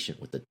be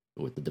patient with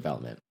the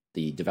development.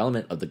 The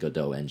development of the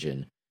Godot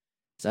engine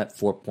is at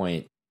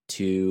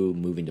 4.2,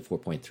 moving to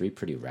 4.3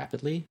 pretty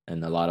rapidly,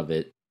 and a lot of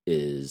it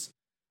is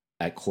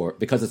at core,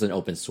 because it's an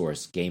open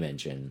source game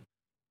engine,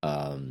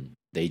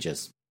 they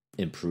just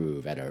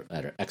improve at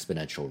an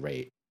exponential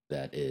rate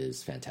that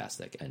is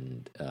fantastic.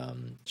 And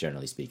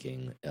generally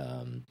speaking,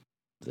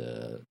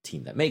 the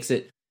team that makes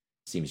it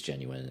seems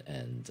genuine,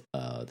 and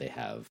they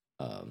have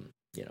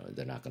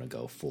they're not going to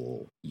go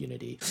full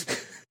Unity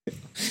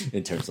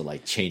in terms of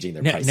like changing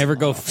their pricing. Never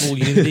go full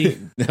Unity.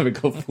 Never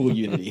go full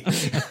Unity.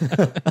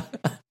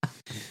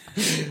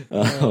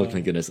 Oh my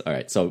goodness. All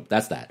right, so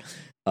that's that.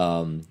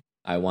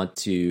 I want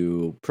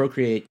to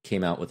Procreate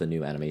came out with a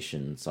new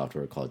animation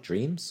software called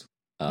Dreams.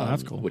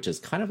 That's cool. Which is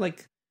kind of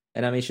like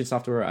animation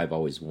software I've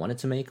always wanted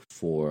to make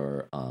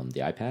for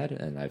the iPad,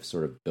 and I've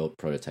sort of built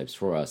prototypes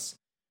for us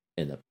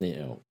in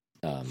the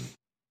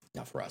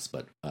not for us,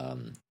 but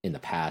in the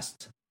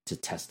past to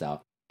test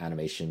out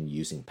animation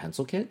using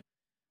PencilKit.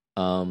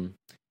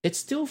 It's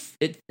still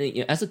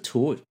as a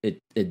tool,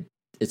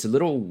 it's a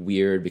little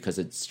weird because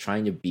it's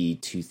trying to be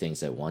two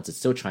things at once. It's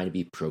still trying to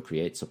be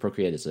Procreate. So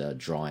Procreate is a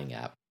drawing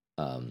app,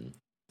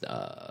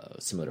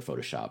 similar to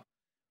Photoshop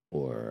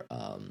or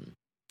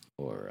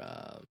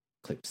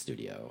Clip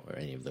Studio or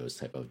any of those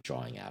type of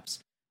drawing apps.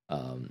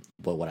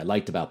 But what I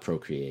liked about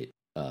Procreate,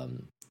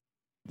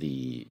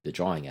 the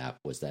drawing app,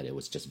 was that it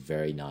was just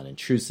very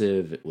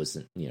non-intrusive. It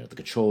wasn't, the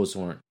controls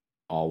weren't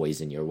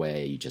always in your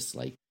way. You just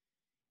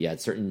you had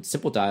certain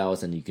simple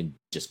dials and you can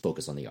just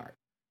focus on the art.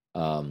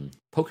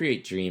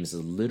 Procreate Dreams is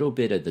a little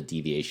bit of the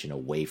deviation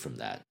away from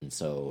that, and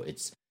so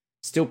it's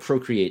still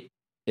Procreate.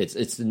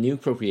 It's the new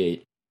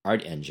Procreate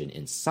art engine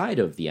inside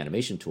of the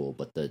animation tool,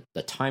 but the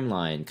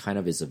timeline kind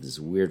of is of this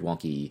weird,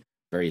 wonky,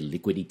 very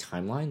liquidy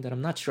timeline that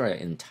I'm not sure I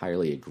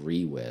entirely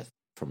agree with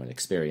from an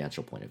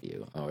experiential point of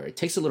view, or it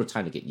takes a little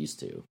time to get used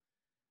to.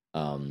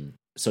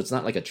 So it's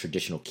not like a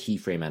traditional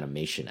keyframe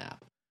animation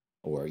app,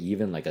 or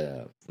even like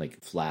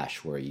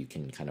Flash, where you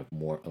can kind of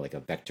more like a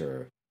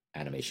vector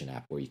animation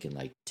app where you can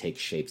take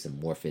shapes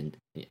and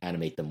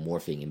animate them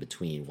morphing in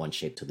between one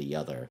shape to the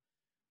other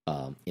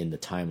in the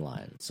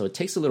timeline. So it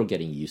takes a little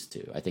getting used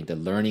to. I think the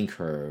learning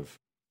curve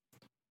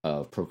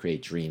of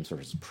Procreate Dreams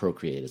versus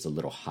Procreate is a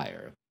little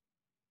higher.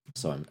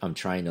 So I'm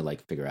trying to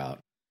figure out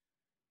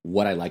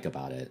what I like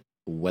about it,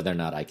 whether or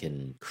not I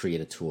can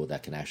create a tool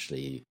that can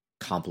actually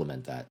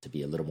complement that to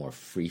be a little more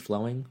free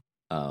flowing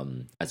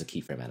as a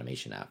keyframe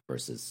animation app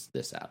versus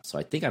this app. So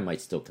I think I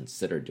might still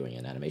consider doing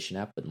an animation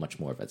app, but much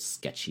more of a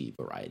sketchy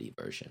variety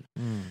version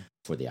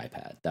for the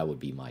iPad. That would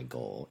be my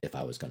goal if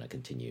I was going to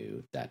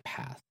continue that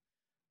path.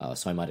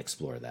 So I might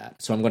explore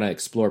that. So I'm going to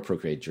explore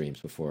Procreate Dreams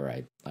before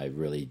I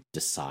really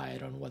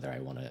decide on whether I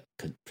want to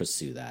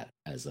pursue that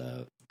as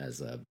a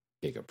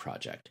bigger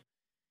project.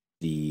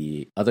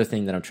 The other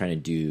thing that I'm trying to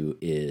do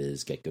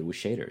is get good with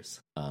shaders.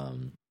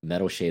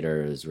 Metal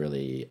shaders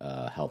really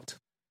helped.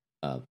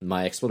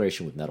 My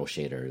exploration with metal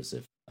shaders,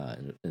 if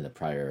in the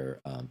prior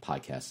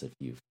podcast, if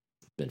you've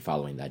been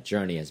following that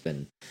journey, has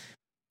been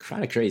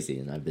kind of crazy,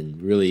 and I've been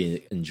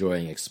really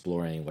enjoying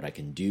exploring what I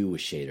can do with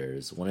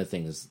shaders. One of the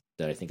things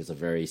that I think is a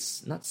very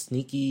not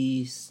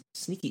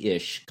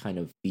sneaky-ish kind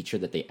of feature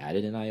that they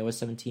added in iOS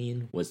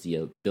 17 was the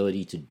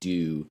ability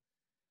to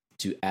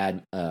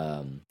add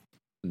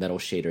metal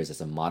shaders as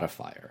a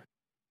modifier,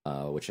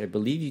 which I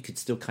believe you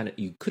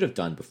could have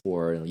done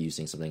before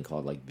using something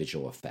called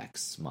visual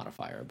effects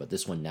modifier, but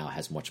this one now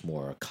has much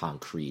more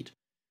concrete,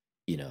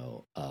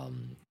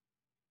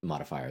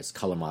 modifiers: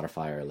 color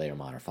modifier, layer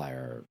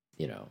modifier,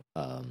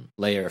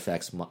 layer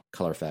effects,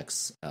 color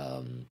effects,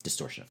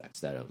 distortion effects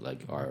that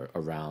are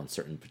around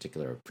certain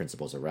particular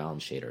principles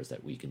around shaders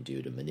that we can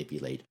do to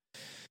manipulate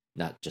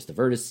not just the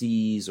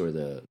vertices or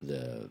the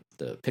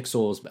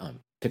pixels,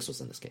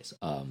 pixels in this case,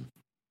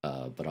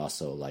 but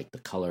also the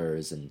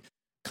colors and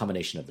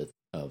combination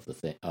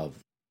of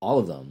all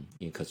of them,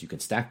 because you can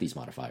stack these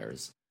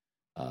modifiers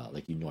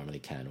like you normally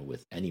can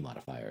with any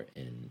modifier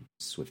in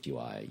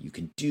SwiftUI. You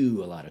can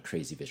do a lot of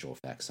crazy visual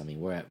effects. I mean,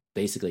 we're at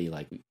basically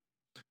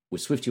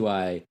with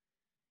SwiftUI,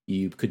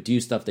 you could do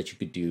stuff that you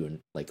could do in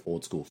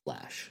old school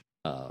Flash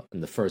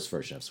in the first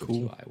version of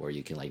SwiftUI, where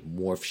you can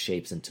morph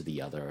shapes into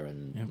the other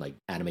and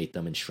animate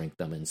them and shrink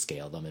them and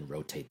scale them and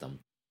rotate them.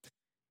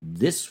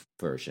 This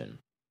version,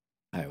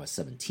 iOS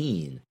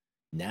 17,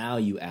 now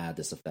you add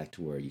this effect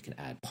where you can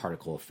add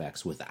particle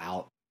effects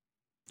without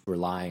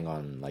relying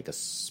on a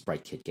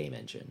SpriteKit game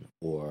engine,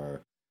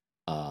 or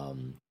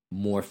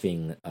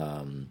morphing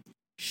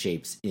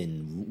shapes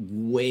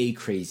in way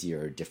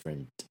crazier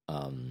different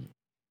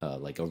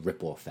like a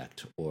ripple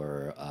effect,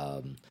 or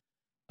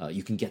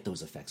you can get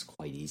those effects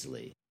quite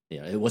easily.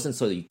 It wasn't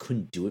so that you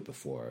couldn't do it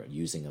before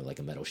using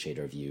a metal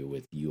shader view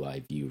with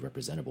UI view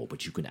representable,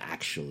 but you can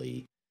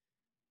actually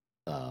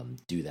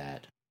do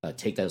that.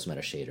 Take those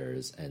meta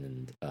shaders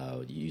and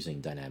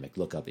using dynamic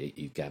lookup,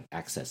 you get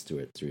access to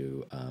it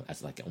through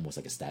as almost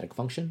like a static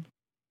function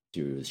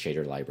through the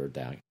shader library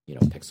down,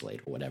 Pixelate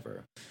or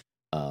whatever.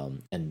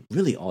 And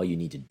really, all you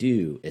need to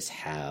do is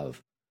have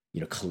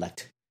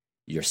collect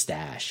your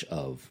stash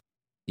of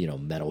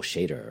metal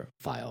shader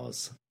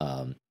files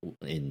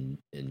in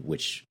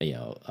which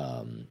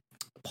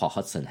Paul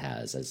Hudson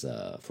has as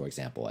for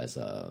example as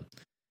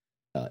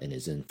in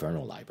his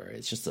Inferno library.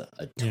 It's just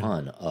a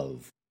ton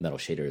of metal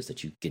shaders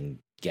that you can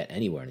get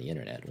anywhere on the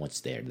internet.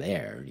 Once they're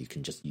there, you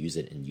can just use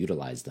it and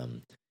utilize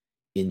them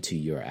into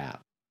your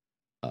app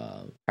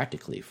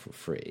practically for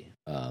free.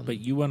 But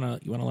you wanna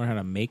learn how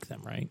to make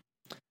them, right?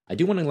 I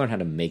do want to learn how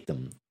to make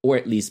them, or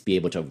at least be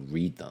able to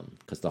read them,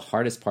 because the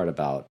hardest part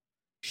about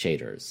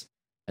shaders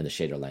and the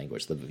shader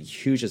language,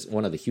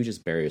 one of the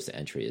hugest barriers to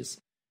entry is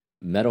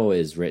Metal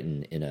is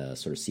written in a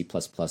sort of C++,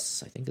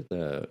 I think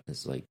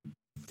it's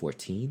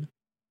 14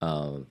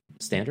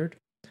 standard.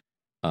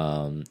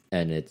 And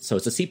it's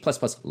a C++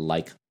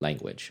 like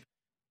language.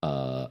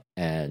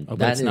 And Oh, but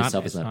that it's in not.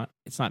 itself It's is not.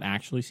 It's not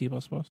actually C++.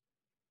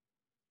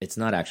 It's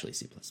not actually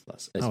C++.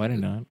 Oh, I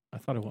didn't know. I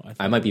thought it was.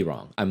 I might be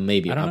wrong. I'm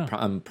maybe. I don't know.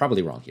 I'm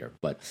probably wrong here,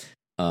 but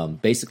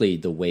basically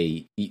the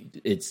way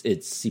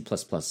it's C++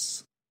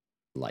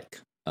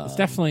 like. It's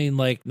definitely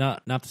like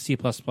not the C++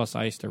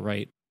 I used to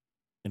write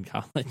in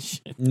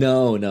college.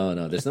 No.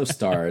 There's no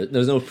star.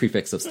 There's no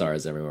prefix of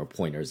stars everywhere,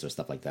 pointers or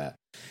stuff like that.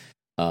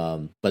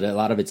 But a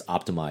lot of it's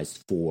optimized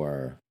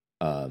for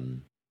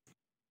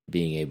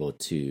being able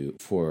to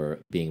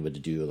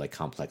do like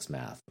complex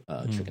math,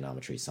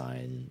 trigonometry,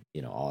 sine,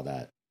 all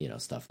that,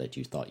 stuff that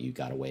you thought you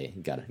got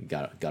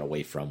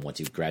away from once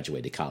you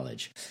graduated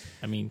college.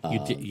 I mean,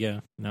 you did, yeah.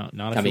 No,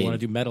 not if you want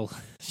to do metal.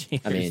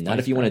 I mean, not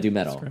if you want to do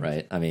metal,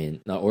 right? I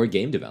mean, or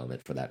game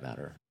development for that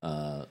matter.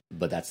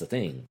 But that's the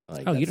thing.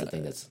 Like, that's the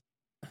thing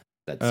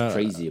that's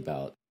crazy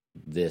about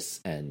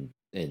this, and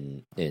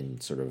in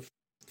sort of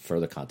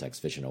further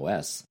context, Vision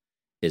OS,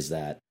 is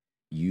that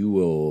you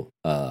will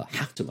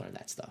have to learn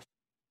that stuff.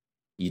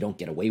 You don't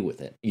get away with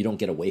it. You don't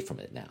get away from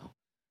it now.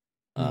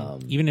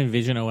 Even in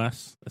Vision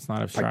OS, it's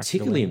not abstract.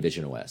 Particularly in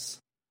Vision OS,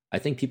 I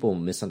think people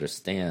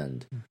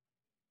misunderstand.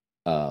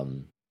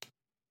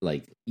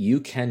 Like,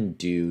 you can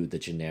do the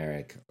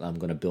generic, I'm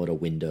going to build a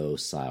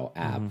Windows style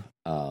app,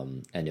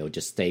 and it'll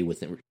just stay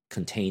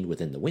contained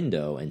within the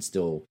window and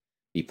still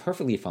be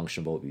perfectly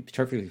functional, be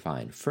perfectly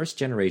fine. First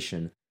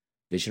generation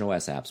Vision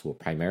OS apps will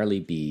primarily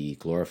be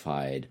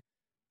glorified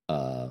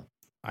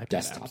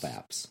desktop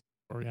apps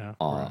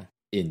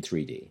in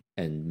 3D.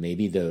 And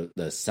maybe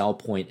the sell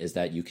point is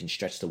that you can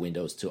stretch the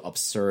windows to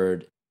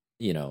absurd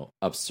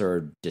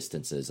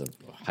distances of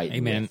height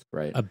and width,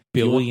 right? A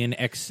billion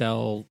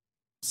Excel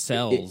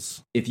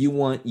cells. If you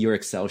want your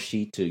Excel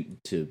sheet to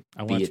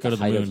be at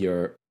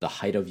the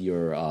height of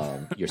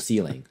your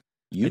ceiling,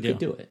 you could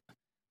do it.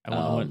 I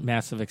want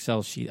massive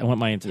Excel sheet. I want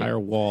my entire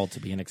wall to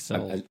be an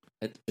Excel.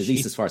 At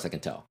least as far as I can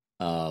tell.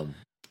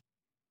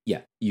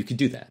 Yeah, you could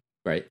do that,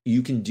 right?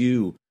 You can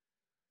do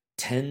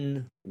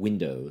 10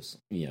 windows.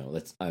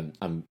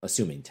 I'm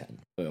assuming 10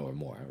 or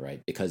more,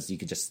 right? Because you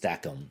could just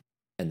stack them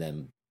and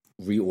then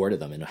reorder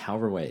them in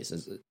however ways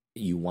as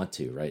you want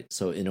to, right?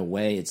 So in a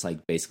way, it's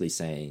like basically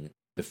saying,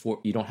 before,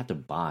 you don't have to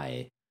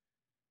buy,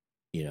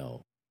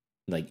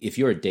 like if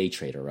you're a day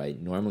trader, right?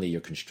 Normally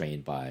you're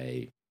constrained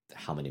by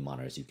how many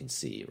monitors you can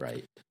see,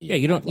 right?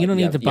 You don't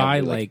need to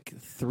buy like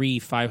 3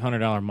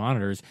 $500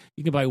 monitors.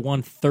 You can buy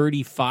one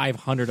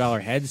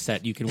 $3,500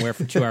 headset you can wear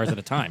for 2 hours at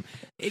a time.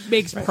 It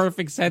makes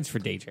perfect sense for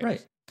day traders.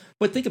 Right.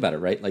 But think about it,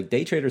 right? Like,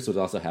 day traders would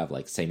also have,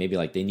 like, say maybe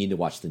like they need to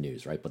watch the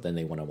news, right? But then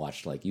they want to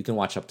watch, like, you can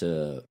watch up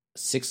to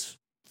 6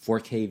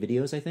 4K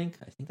videos, I think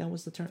that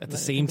was the term. At the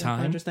same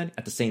time?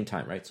 At the same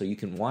time, right? So you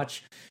can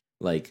watch,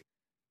 like,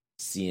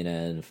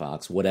 CNN,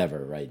 Fox,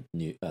 whatever, right?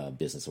 New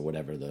business or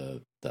whatever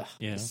the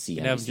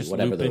CNBC,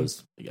 whatever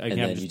those, and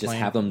then you just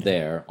have them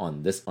there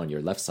on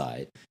your left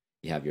side.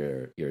 You have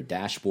your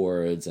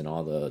dashboards and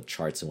all the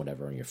charts and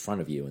whatever in your front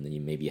of you, and then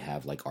you maybe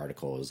have like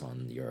articles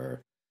on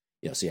your,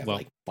 so you have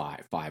like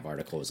five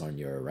articles on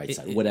your right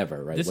side,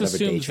 whatever, right? Whatever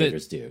day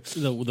traders do.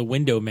 The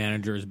window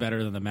manager is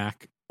better than the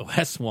Mac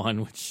OS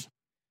one, which.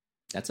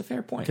 That's a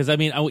fair point. Because I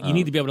mean, you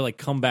need to be able to like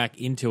come back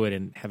into it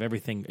and have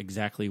everything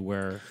exactly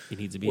where it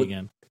needs to be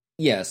again.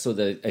 Yeah, so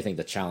I think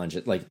the challenge,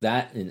 like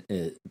that,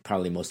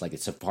 probably most likely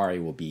Safari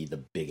will be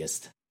the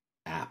biggest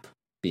app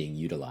being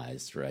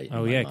utilized, right?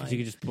 Oh yeah, because you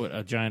can just put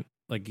a giant,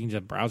 like, you can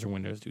just browser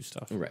windows do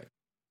stuff, right?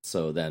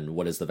 So then,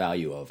 what is the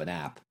value of an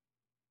app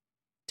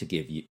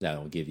that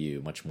will give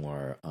you much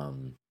more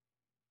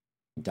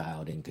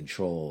dialed in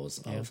controls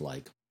of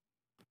like,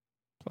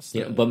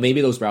 but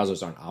maybe those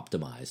browsers aren't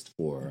optimized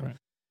for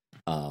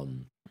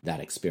that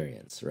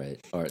experience, right?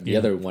 Or the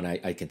other one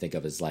I can think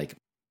of is like,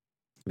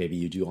 maybe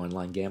you do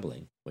online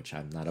gambling, which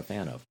I'm not a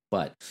fan of,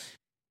 but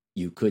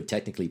you could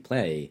technically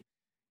play,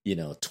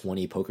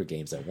 20 poker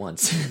games at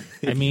once.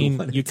 I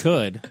mean, you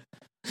could.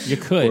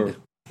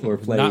 Or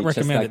play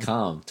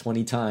chess.com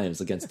 20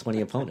 times against 20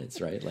 opponents,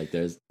 right? Like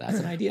that's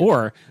an idea.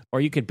 Or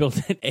you could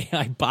build an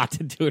AI bot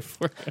to do it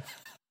for you.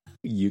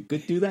 You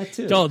could do that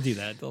too. Don't do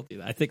that.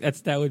 I think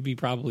that would be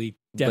probably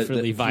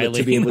definitely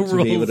violating the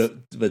rules.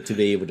 But to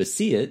be able to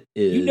see it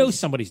is,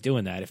 somebody's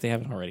doing that if they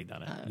haven't already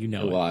done it.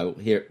 Well,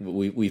 here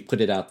we've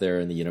put it out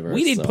there in the universe.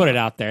 We didn't put it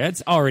out there.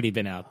 It's already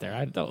been out there.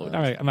 I'm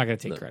not going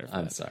to take credit for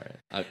I'm that. sorry.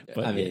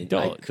 But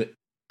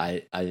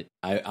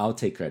I'll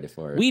take credit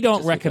for it. We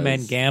don't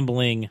recommend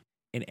gambling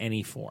in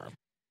any form.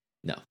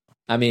 No.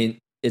 I mean,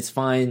 it's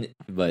fine,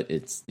 but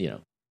it's,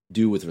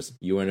 do with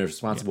you're a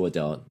responsible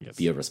adult. Yes.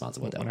 Be a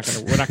responsible adult.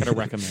 We're not going to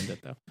recommend it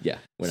though. Yeah.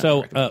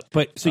 So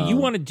you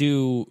want to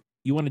do.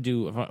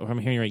 If I'm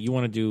hearing right, you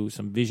want to do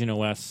some Vision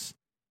OS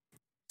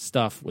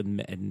stuff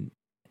and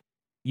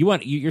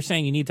you're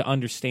saying you need to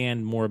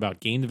understand more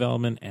about game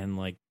development and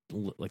like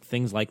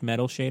things like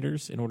metal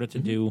shaders in order to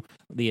do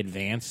the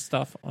advanced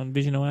stuff on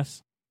Vision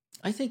OS.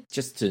 I think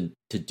just to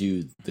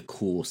do the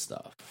cool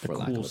stuff, for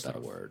lack of a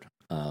better word.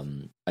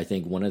 I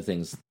think one of the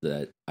things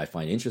that I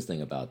find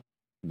interesting about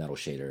metal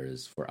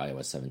shaders for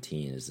iOS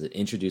 17 is it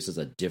introduces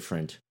a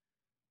different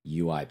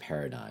UI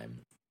paradigm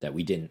that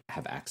we didn't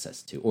have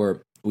access to,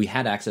 or we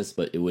had access,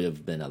 but it would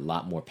have been a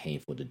lot more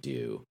painful to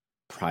do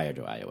prior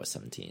to iOS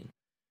 17.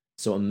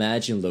 So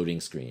imagine loading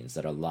screens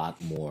that are a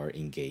lot more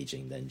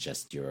engaging than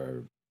just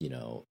your,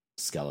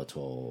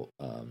 skeletal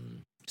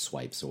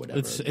swipes or whatever.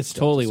 It's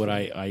totally what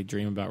I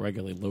dream about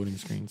regularly, loading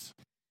screens.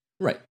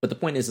 Right. But the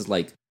point is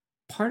like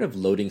part of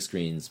loading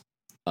screens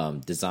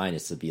design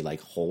is to be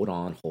like, hold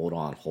on,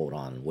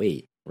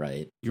 wait,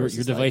 right? Your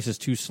device is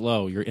too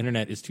slow. Your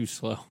internet is too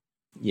slow.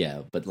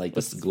 Yeah, but like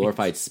this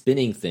glorified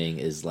spinning thing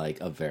is like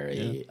a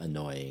very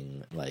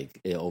annoying. Like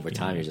over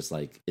time, you're just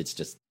like it's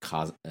just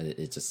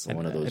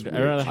one of those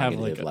weird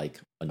cognitive like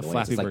a annoyances.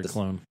 Flappy Like Bird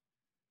clone,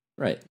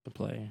 right? To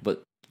play,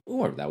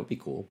 or that would be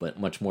cool,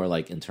 but much more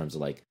like in terms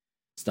of like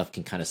stuff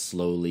can kind of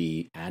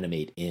slowly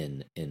animate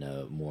in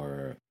a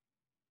more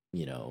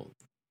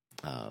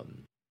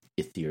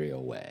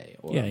ethereal way,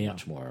 or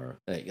much more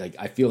like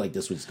I feel like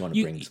this was going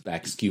to bring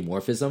back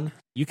skeuomorphism.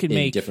 You could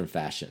make different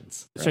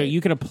fashions, right? So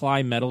you could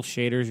apply metal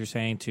shaders, you're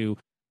saying, to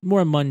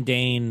more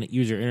mundane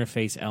user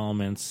interface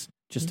elements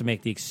just to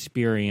make the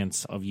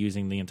experience of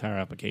using the entire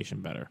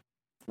application better,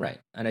 right?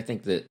 And I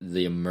think that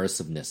the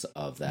immersiveness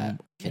of that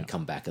can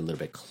come back a little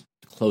bit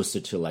closer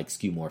to like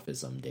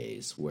skeuomorphism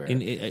days, where are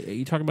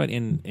you talking about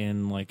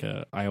in like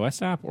a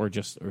iOS app, or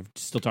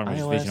still talking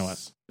about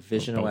iOS,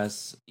 Vision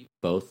OS,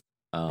 both.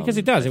 Because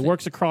it does. It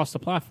works across the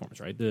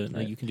platforms, right?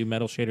 You can do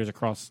metal shaders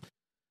across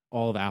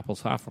all of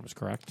Apple's platforms,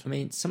 correct? I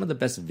mean, some of the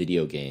best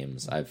video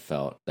games I've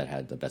felt that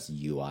had the best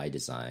UI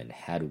design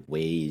had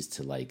ways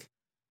to like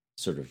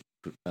sort of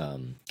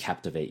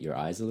captivate your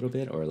eyes a little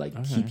bit, or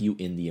like keep you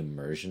in the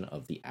immersion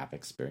of the app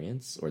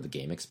experience or the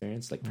game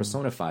experience. Like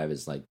Persona 5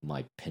 is like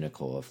my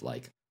pinnacle of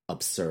like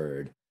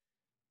absurd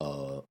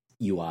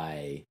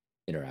UI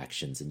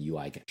interactions and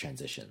UI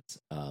transitions.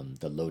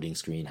 The loading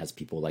screen has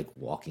people like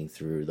walking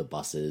through the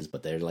buses,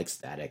 but they're like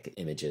static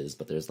images,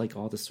 but there's like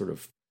all this sort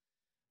of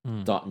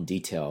thought and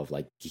detail of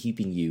like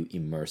keeping you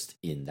immersed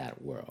in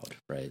that world,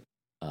 right?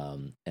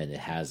 And it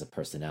has a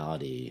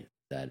personality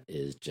that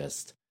is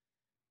just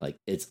like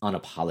it's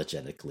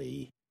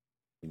unapologetically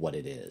what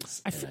it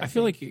is. I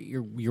feel like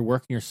you're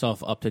working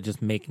yourself up to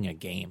just making a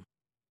game.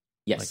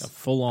 Yes, like a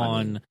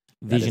full-on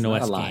Vision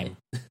OS game.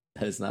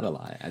 That is not a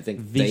lie. I think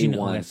Vision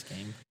OS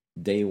game.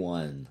 Day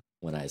one,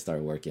 when I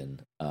started working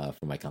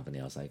for my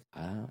company, I was like,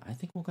 I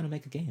think we're going to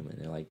make a game. And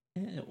they're like,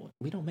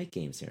 we don't make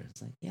games here.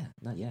 It's like, yeah,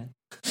 not yet.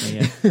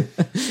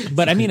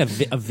 But I mean a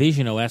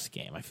Vision OS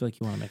game. I feel like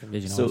you want to make a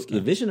Vision OS game. So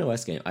the Vision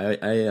OS game,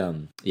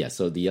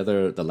 so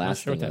the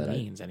last thing that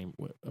means,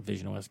 a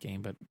Vision OS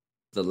game, but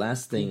the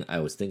last thing I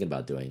was thinking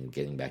about doing,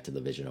 getting back to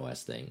the Vision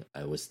OS thing,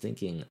 I was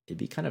thinking it'd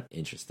be kind of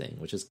interesting,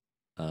 which is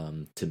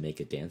to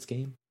make a dance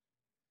game.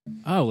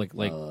 Oh, like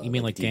you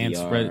mean like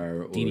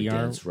DDR, DDR,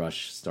 Dance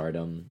Rush,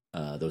 Stardom,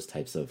 those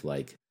types of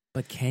like.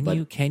 But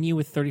can you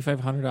with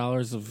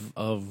 $3,500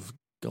 of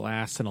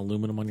glass and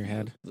aluminum on your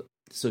head?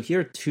 So here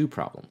are two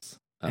problems.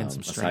 And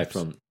some aside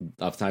from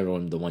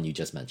the one you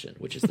just mentioned,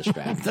 which is the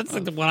strap. That's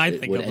like the one I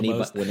think of the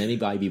most. Would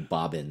anybody be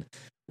bobbing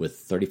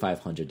with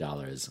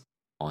 $3,500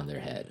 on their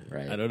head?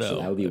 Right. I don't know. So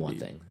that would be one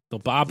thing. They'll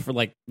bob for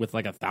with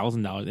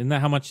 $1,000. Isn't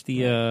that how much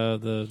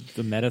the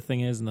Meta thing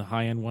is, and the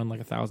high end one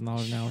like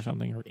 $1,000 now or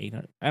something, or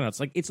 $800? I don't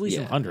know. It's at least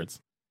in hundreds.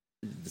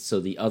 So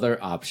the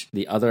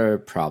other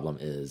problem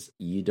is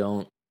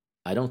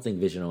I don't think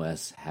Vision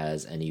OS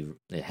has any.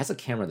 It has a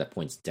camera that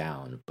points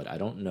down, but I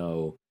don't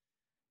know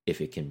if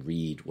it can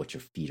read what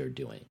your feet are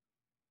doing.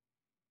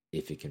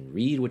 If it can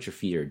read what your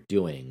feet are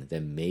doing,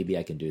 then maybe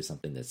I can do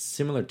something that's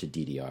similar to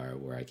DDR,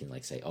 where I can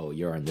like say, "Oh,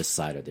 you're on this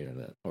side,"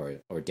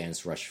 or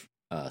Dance Rush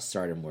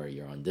Stardom, where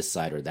you're on this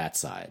side or that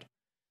side.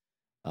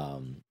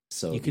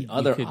 So the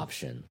other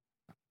option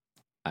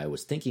I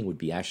was thinking would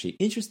be actually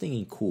interesting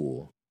and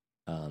cool,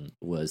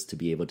 was to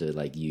be able to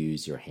like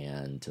use your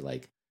hand to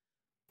like.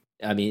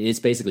 I mean, it's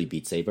basically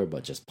Beat Saber,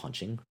 but just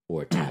punching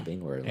or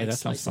tapping or like that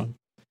slicing. Sounds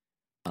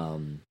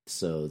fun.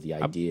 So the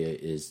idea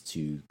is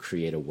to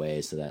create a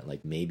way so that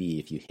like maybe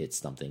if you hit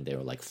something, they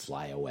will like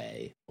fly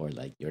away, or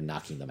like you're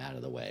knocking them out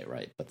of the way,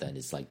 right? But then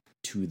it's like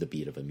to the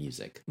beat of a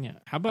music. Yeah.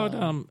 How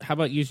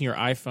about using your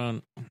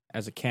iPhone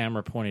as a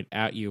camera pointed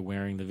at you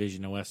wearing the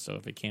Vision OS, so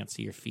if it can't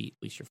see your feet,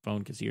 at least your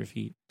phone can see your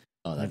feet.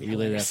 Oh, that'd be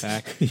relay hilarious.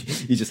 that back. You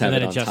just have and it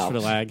then on adjust top. for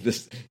the lag.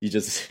 You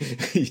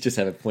just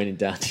have it pointing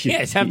down to you.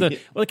 Yeah, just have the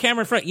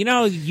camera in front. You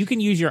know, you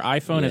can use your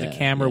iPhone as a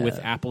camera with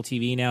Apple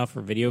TV now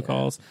for video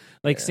calls.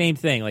 Like same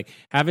thing. Like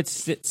have it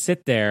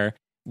sit there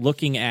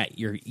looking at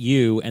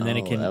you, and then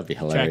it can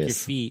track your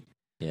feet.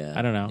 Yeah,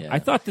 I don't know. Yeah. I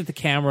thought the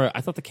camera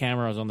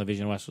was on the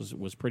Vision OS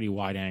was pretty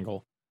wide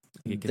angle.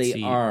 You could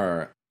see.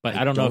 Are, but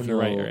I don't know if you're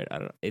right. Right. I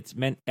don't. It's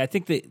meant. I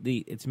think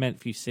it's meant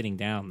for you sitting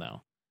down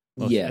though.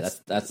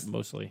 That's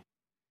mostly.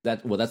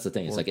 That's the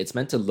thing. It's like it's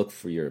meant to look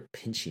for your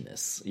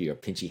pinchiness, your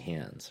pinchy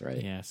hands, right?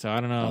 Yeah. So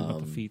I don't know about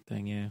the feet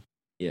thing. Yeah.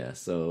 Yeah.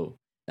 So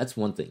that's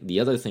one thing. The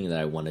other thing that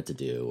I wanted to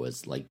do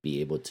was like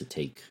be able to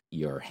take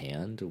your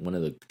hand. One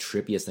of the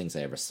trippiest things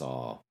I ever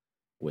saw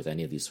with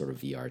any of these sort of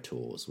VR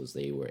tools was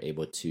they were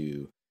able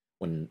to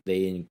when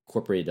they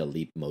incorporated a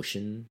Leap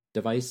Motion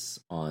device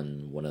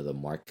on one of the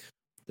Mark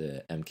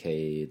II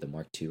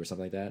or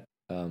something like that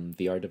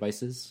VR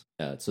devices.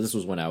 So this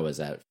was when I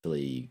was at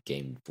Philly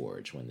Game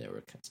Forge, when they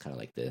were kind of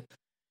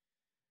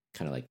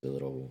like the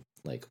little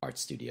like art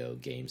studio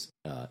games,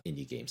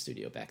 indie game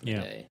studio back in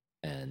the day.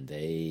 And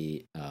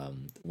they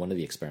one of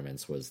the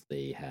experiments was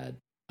they had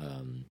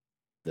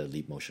the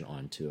Leap Motion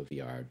onto a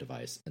VR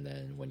device, and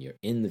then when you're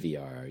in the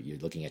VR, you're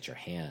looking at your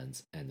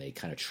hands, and they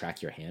kind of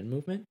track your hand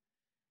movement.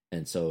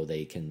 And so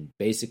they can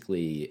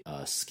basically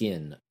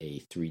skin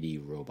a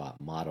 3D robot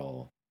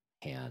model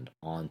hand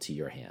onto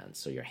your hand,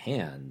 so your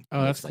hand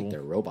looks like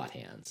they're robot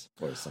hands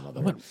or some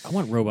other. I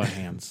want robot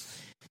hands.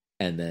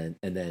 And then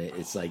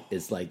it's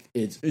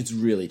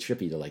really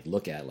trippy to like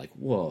look at, like,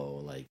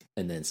 whoa, like.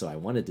 And then so I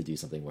wanted to do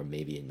something where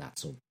maybe not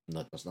so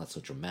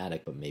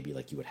dramatic, but maybe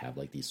like you would have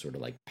like these sort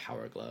of like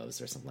power gloves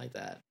or something like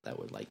that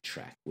would like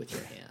track with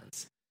your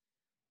hands.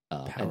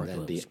 Power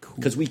gloves, cool.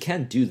 Because we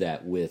can do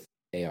that with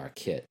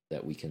ARKit,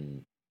 that we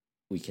can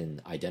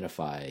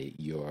identify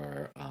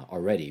your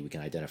already. We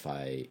can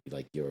identify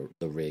like the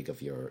rig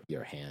of your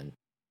hand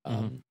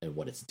and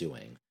what it's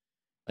doing.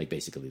 Like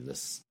basically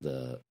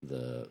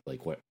the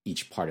like what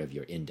each part of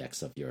your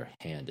index of your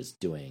hand is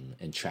doing,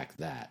 and track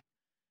that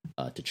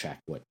to track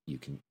what you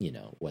can,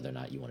 whether or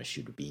not you want to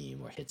shoot a beam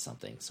or hit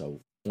something. So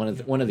one of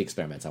the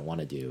experiments I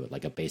want to do,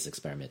 like a base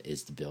experiment,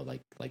 is to build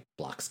like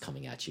blocks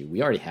coming at you.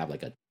 We already have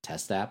like a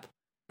test app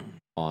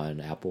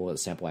on Apple, a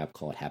sample app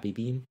called Happy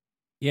Beam.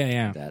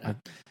 Yeah. That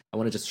I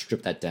want to just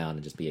strip that down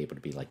and just be able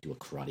to be like do a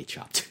karate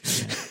chop.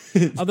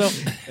 Although,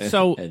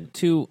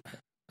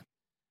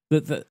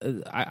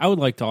 I would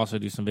like to also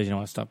do some Vision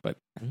OS stuff, but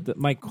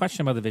my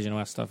question about the Vision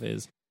OS stuff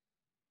is,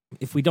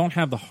 if we don't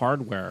have the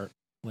hardware,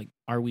 like,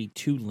 are we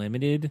too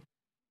limited?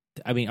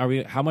 I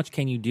mean, how much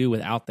can you do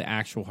without the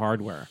actual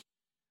hardware?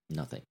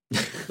 Nothing.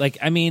 Like,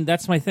 I mean,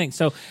 that's my thing.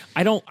 So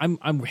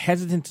I'm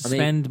hesitant to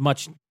spend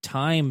much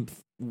time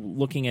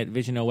looking at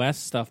Vision OS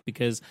stuff,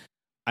 because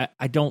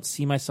I don't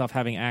see myself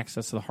having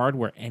access to the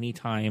hardware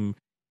anytime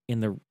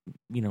in the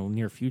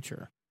near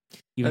future.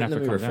 Even after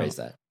let me it comes rephrase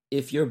out. that.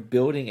 If you're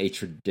building a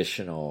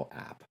traditional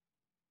app,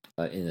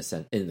 in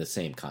the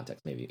same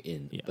context,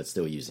 maybe but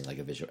still using like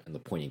a visual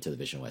and pointing to the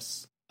Vision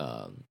OS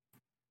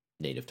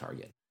native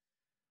target,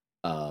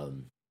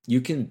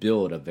 you can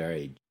build a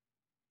very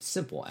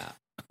simple app,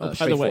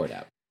 straightforward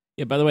app.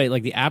 Yeah. By the way,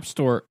 like the App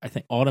Store, I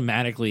think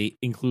automatically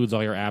includes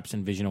all your apps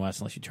in Vision OS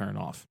unless you turn it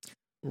off.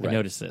 Right. I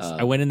noticed this.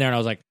 I went in there and I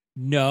was like,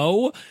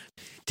 no,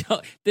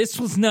 this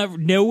was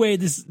no way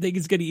this thing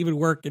is going to even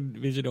work in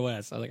Vision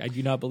OS. I was like, I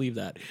do not believe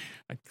that.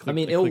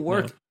 It'll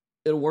work. No.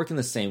 It'll work in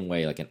the same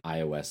way like an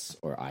iOS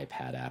or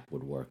iPad app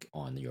would work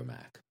on your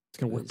Mac. It's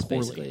going to work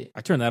poorly.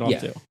 I turned that off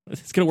too.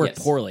 It's going to work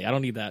poorly. I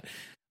don't need that.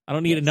 I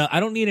don't need I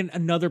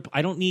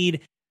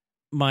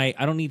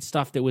don't need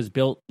stuff that was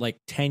built like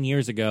 10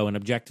 years ago in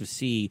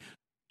Objective-C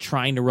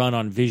trying to run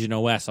on Vision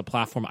OS, a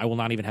platform I will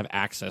not even have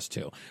access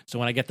to. So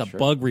when I get the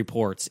bug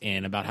reports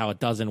in about how it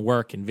doesn't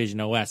work in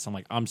Vision OS, I'm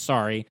like, I'm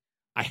sorry,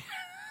 I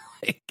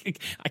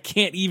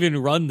can't even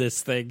run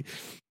this thing.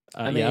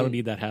 I don't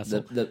need that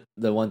hassle.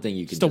 The one thing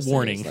you can just a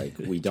warning, is like,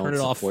 we don't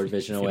support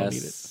Vision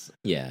OS.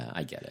 Yeah,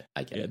 I get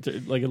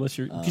it. Like, unless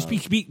you're just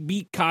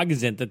be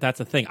cognizant that that's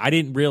a thing. I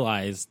didn't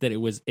realize that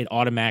it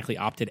automatically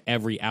opted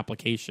every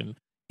application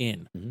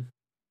in. Mm-hmm.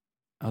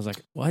 I was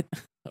like, what?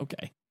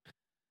 Okay.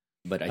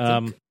 But I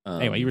think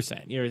anyway, you were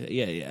saying,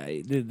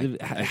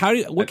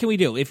 what can we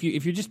do if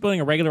you're just building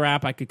a regular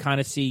app? I could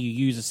kind of see you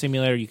use a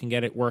simulator, you can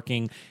get it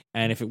working,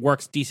 and if it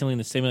works decently in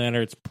the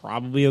simulator, it's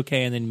probably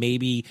okay. And then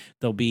maybe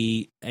there'll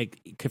be a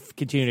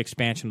continued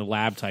expansion to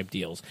lab type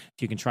deals.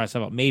 If you can try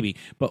stuff out, maybe.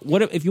 But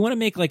what if you want to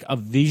make like a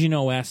Vision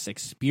OS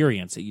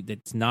experience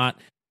that's not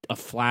a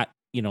flat,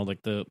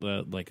 like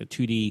the like a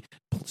 2D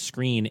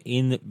screen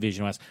in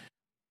Vision OS?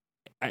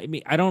 I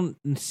mean, I don't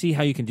see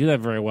how you can do that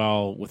very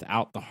well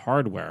without the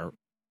hardware.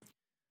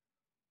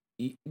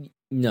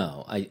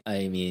 No,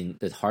 I mean,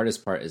 the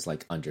hardest part is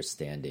like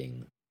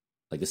understanding,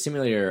 like the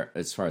simulator,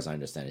 as far as I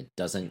understand it,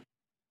 doesn't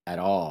at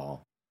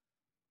all,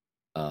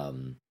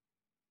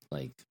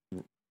 like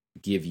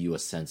give you a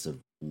sense of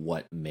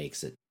what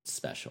makes it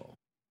special,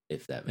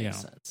 if that makes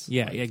sense.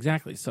 Yeah, like,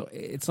 exactly. So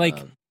it's like,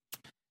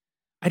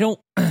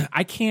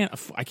 I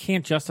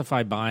can't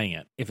justify buying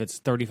it if it's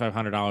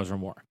 $3,500 or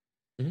more.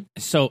 Mm-hmm.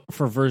 So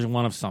for version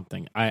 1 of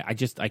something, I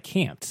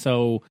can't.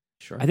 So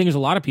I think there's a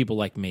lot of people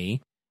like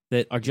me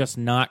that are just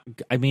not.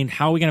 I mean,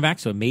 how are we going to back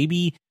to it?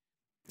 Maybe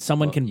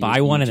someone can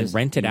buy one and then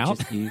rent it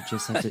out. You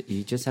just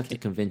have to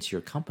convince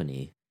your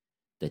company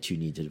that you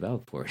need to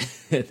develop for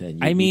it. Then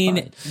I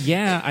mean,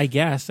 yeah, I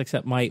guess.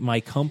 Except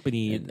my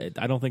company,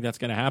 I don't think that's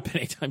going to happen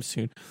anytime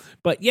soon.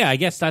 But yeah, I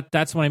guess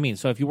that's what I mean.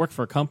 So if you work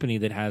for a company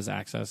that has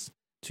access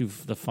to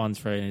the funds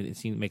for it,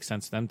 it makes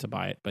sense to them to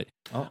buy it. But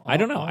I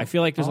don't know. I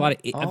feel like there's a lot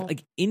of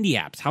like indie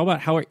apps. How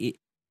about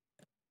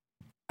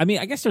I mean,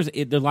 I guess there's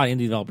a lot of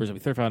indie developers. I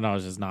mean,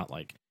 $35 is not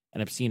like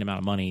an obscene amount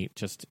of money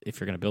just if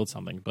you're going to build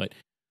something. But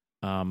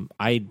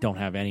I don't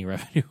have any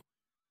revenue.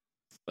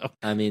 So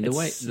I mean,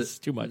 it's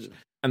too much.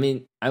 I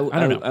mean, I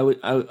don't know.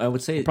 I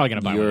would say I'm probably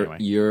gonna buy one anyway.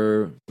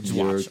 You're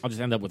Watch. I'll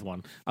just end up with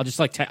one. I'll just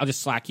I'll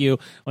just Slack you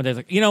one day.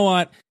 Like, you know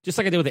what? Just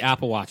like I did with the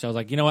Apple Watch. I was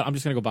like, you know what? I'm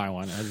just gonna go buy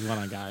one. I just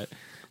went and got it.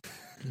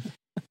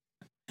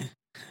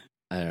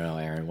 I don't know,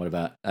 Aaron. What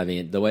about? I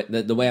mean, the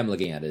way I'm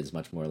looking at it is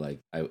much more like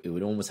it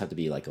would almost have to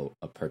be like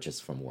a purchase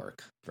from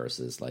work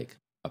versus like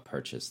a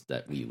purchase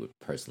that we would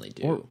personally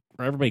do.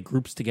 Or everybody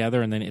groups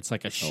together and then it's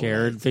like a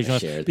shared visual.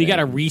 Shared but you got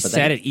to thing.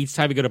 reset it each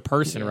time you go to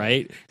person,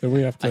 right? Then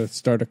we have to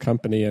start a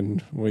company,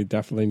 and we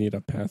definitely need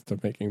a path to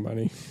making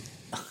money.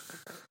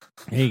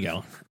 There you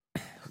go.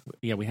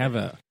 Yeah, we have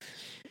a.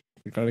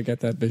 We got to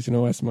get that Vision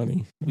OS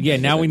money. Yeah,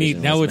 now we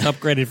need. Now it's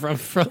upgraded from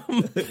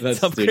That's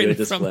Studio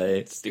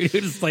Display.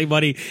 Studio Display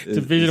money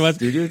to Vision OS.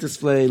 Studio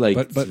Display, like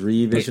but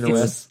 3 Vision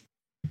OS.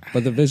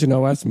 But the Vision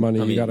OS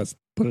money, you got to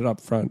put it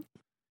up front.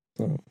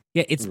 So.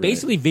 Yeah, it's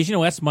basically Vision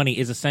OS money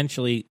is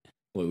essentially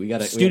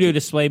Studio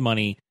Display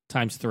money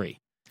times 3.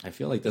 I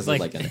feel like this is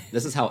like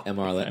this is how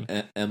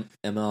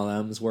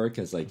MLMs work.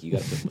 It's like you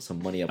got to put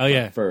some money up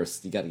front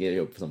first. You got to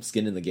get some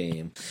skin in the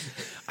game.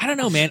 I don't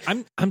know, man.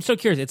 I'm so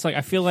curious. It's like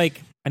I feel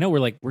like I know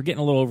we're getting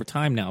a little over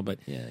time now, but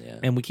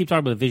and we keep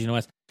talking about the Vision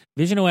OS.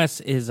 Vision OS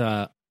is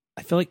I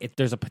feel like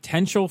there's a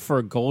potential for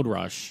a gold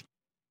rush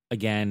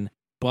again,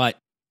 but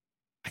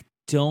I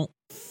don't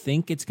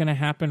think it's going to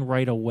happen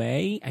right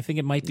away. I think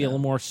it might be a little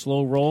more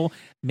slow roll.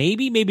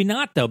 Maybe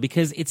not though,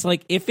 because it's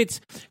like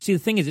the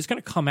thing is it's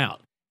going to come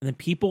out and then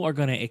people are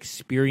going to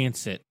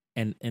experience it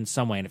in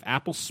some way. And if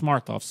Apple's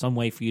smart, they'll have some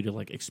way for you to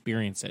like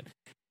experience it.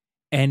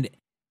 And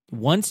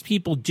once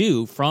people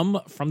do, from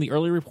the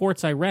early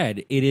reports I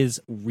read, it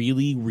is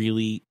really,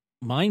 really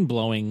mind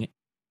blowing.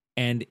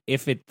 And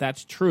if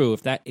that's true,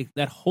 if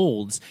that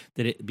holds,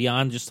 that it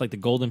beyond just like the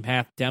Golden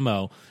Path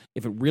demo,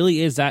 if it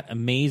really is that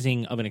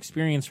amazing of an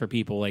experience for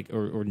people, like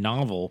or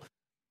novel,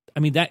 I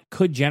mean that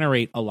could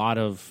generate a lot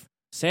of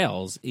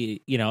sales, and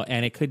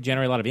it could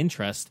generate a lot of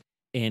interest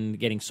in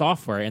getting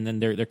software, and then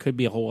there could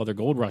be a whole other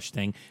gold rush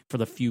thing for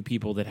the few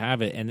people that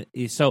have it. And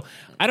so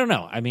I don't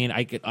know. I mean,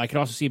 I could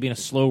also see it being a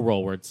slow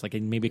roll where it's like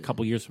maybe a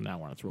couple years from now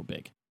when it's real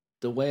big.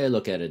 The way I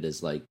look at it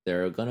is like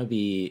there are going to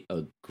be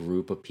a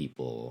group of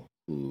people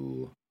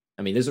who,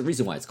 I mean, there's a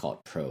reason why it's called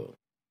Pro.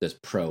 There's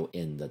Pro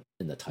in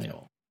the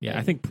title. Yeah,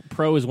 I think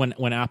Pro is when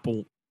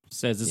Apple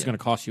says this is going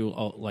to cost you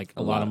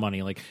a lot of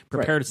money. Like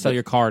prepare to sell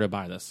your car to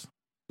buy this.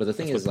 But the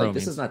thing is, like,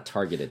 this is not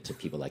targeted to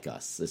people like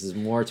us. This is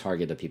more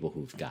targeted to people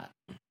who've got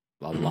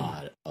a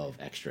lot of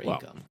extra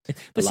income.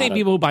 The same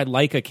people who buy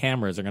Leica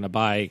cameras are going to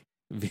buy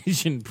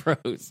Vision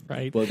Pros,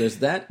 right? Well, there's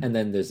that, and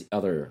then there's the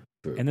other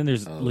group. And then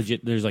there's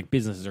there's like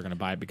businesses are going to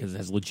buy it because it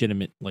has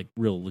legitimate,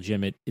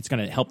 it's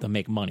going to help them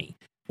make money.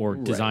 Or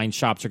design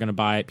shops are going to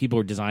buy it. People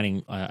are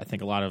designing, I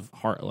think, a lot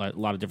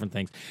of different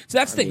things. So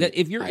that's the thing. That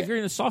if you're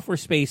in a software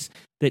space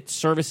that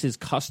services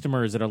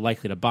customers that are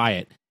likely to buy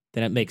it,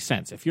 then it makes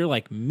sense. If you're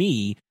like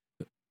me,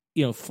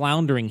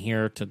 floundering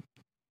here to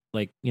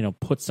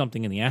put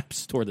something in the App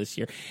Store this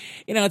year,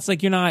 it's like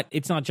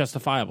it's not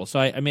justifiable.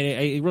 So I mean,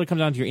 it really comes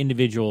down to your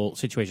individual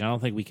situation. I don't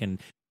think we can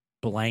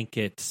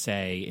blanket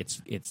say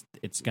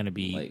it's going to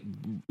be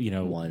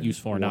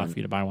useful enough for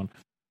you to buy one.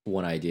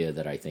 One idea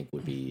that I think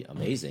would be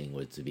amazing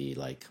would to be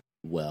like,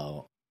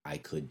 well, I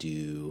could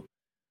do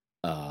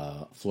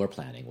floor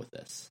planning with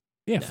this.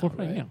 Yeah, floor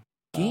planning. Right?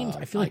 Yeah, games.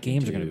 I feel like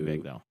games are going to be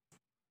big though.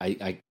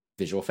 I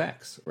visual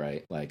effects,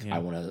 right? Like I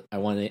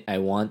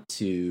want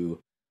to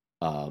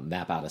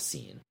map out a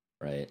scene,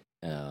 right?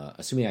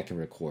 Assuming I can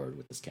record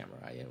with this camera,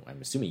 I'm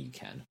assuming you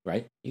can,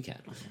 right? You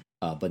can.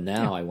 But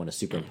now I want to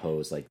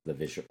superimpose like the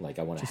visual, like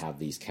I want to have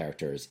these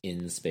characters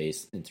in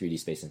space, in 3D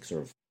space, and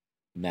sort of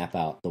map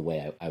out the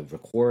way I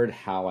record,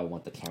 how I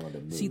want the camera to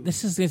move. See,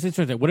 this is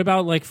interesting. What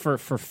about like for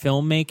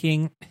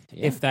filmmaking,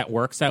 if that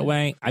works that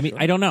way? I mean,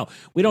 I don't know.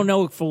 We don't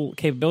know full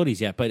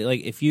capabilities yet, but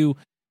like if you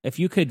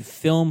could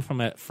film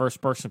from a first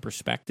person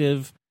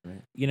perspective,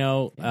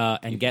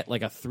 and get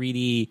like a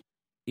 3D,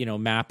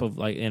 map of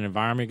like an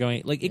environment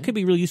going, like it could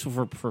be really useful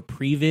for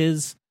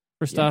previs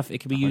for stuff. It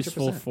could be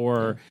useful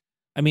for,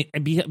 I mean,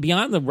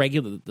 beyond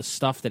the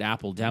stuff that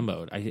Apple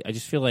demoed. I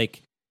just feel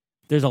like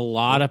there's a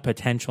lot of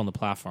potential in the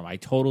platform.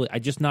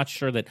 I'm just not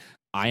sure that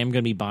I am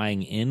going to be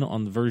buying in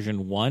on the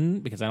version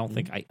 1 because I don't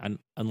think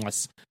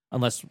unless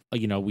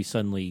we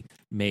suddenly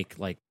make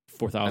like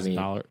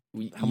 $4,000.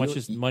 How much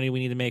is money we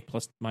need to make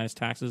plus minus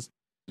taxes?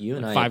 You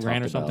and I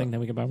 $5,000 or something. Then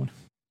we can buy one.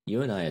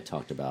 You and I had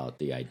talked about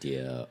the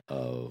idea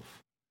of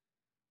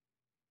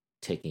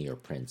taking your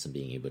prints and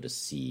being able to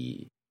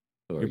see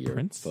your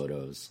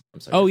photos. I'm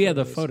sorry.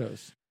 The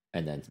photos,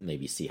 and then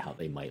maybe see how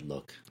they might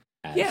look.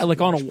 Like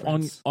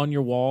on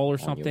your wall or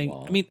something.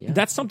 I mean,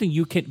 that's something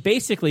you can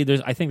basically.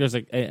 I think there's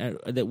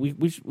that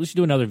we should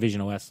do another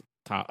Vision OS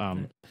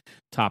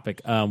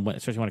topic,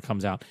 especially when it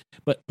comes out.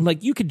 But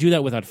like you could do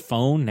that with a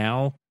phone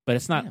now, but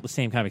it's not the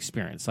same kind of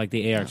experience, like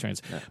the AR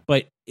experience. No.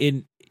 But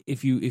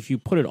if you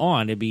put it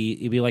on, it'd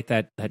be like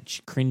that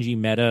cringy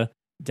Meta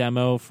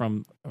demo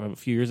from a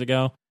few years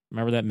ago.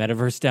 Remember that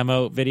Metaverse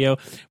demo video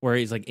where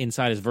he's like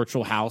inside his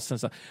virtual house and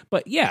stuff.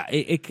 But yeah,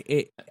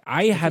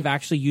 I have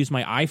actually used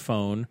my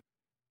iPhone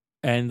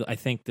and I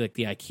think like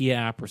the IKEA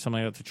app or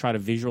something like that to try to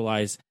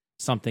visualize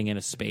something in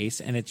a space,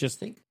 and it just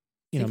think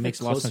makes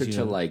a lot of sense closer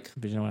to like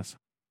Vision OS.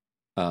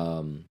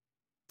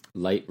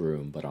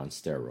 Lightroom, but on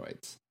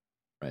steroids,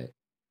 right?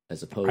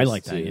 As opposed I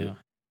like to, that. Yeah,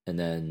 and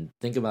then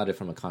think about it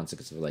from a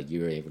context of like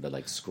you were able to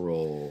like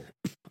scroll.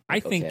 I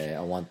think okay,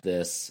 I want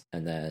this,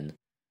 and then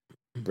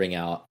bring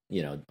out.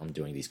 I'm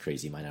doing these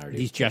crazy minority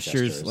these report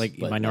gestures, like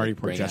but, minority like,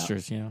 report bring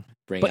gestures. out,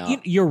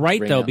 But you're right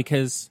bring though, out-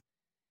 because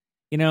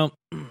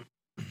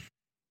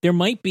there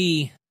might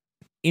be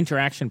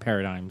interaction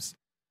paradigms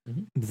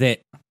Mhm. that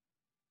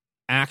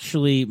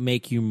actually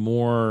make you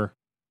more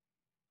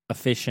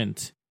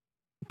efficient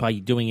by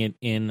doing it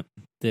in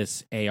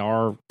this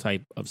AR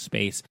type of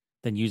space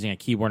than using a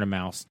keyboard and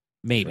mouse.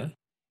 Maybe. Sure.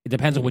 It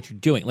depends on what you're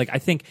doing. Like I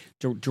think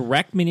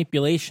direct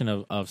manipulation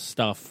of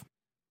stuff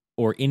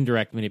or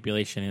indirect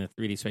manipulation in a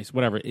 3D space,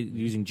 whatever,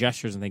 using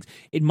gestures and things,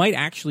 it might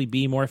actually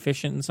be more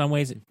efficient in some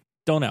ways.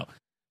 Don't know.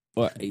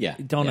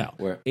 Don't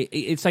know.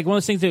 It's like one of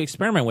those things to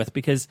experiment with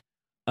because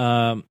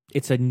it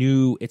is a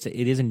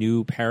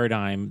new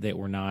paradigm that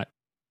we're not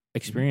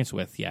experienced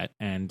with yet.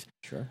 And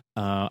Sure.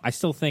 I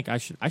still think I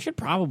should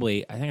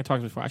probably, I think I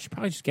talked before, I should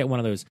probably just get one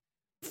of those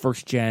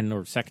first gen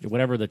or second,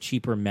 whatever the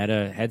cheaper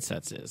Meta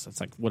headsets is. It's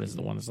like, what is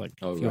the one that's like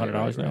a few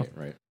 $100 now?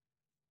 Right.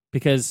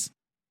 Because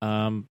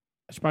I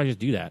should probably just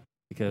do that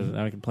because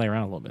now we can play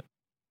around a little bit.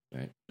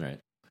 Right.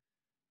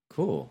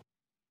 Cool.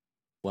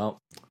 Well,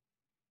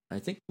 I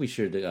think we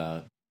should.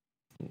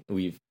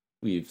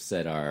 We've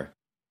set our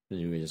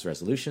New Year's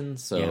resolution.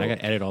 So yeah, I got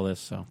to edit all this.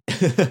 So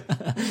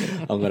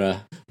I'm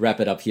gonna wrap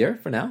it up here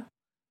for now.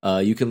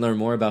 You can learn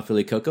more about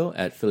Philly Cocoa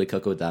at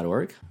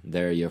phillycocoa.org.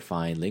 There you'll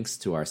find links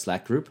to our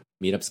Slack group,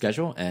 meetup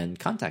schedule, and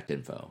contact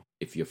info.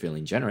 If you're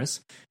feeling generous,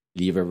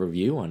 leave a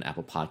review on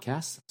Apple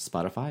Podcasts,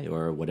 Spotify,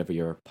 or whatever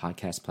your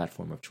podcast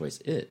platform of choice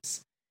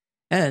is.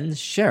 And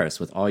share us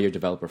with all your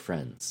developer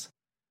friends.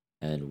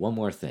 And one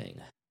more thing.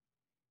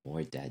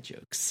 More dad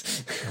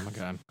jokes. oh my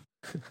god.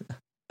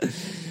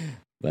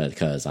 But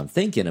because I'm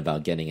thinking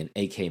about getting an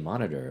 8K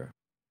monitor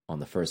on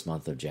the first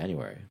month of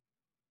January.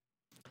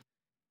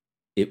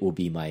 It will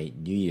be my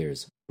New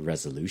Year's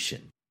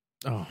resolution.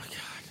 Oh my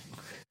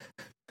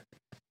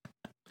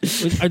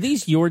god. Are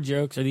these your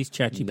jokes? Or are these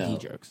ChatGPT No.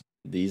 jokes?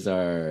 These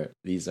are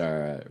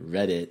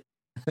Reddit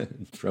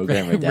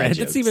programmer dad jokes.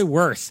 That's even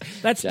worse.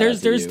 That's Shout out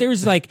to you.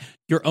 there's like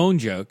your own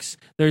jokes.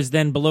 There's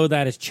then below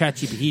that is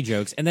ChatGPT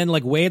jokes, and then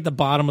like way at the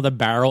bottom of the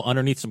barrel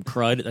underneath some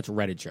crud, that's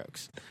Reddit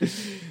jokes.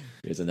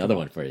 Here's another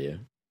one for you.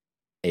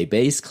 A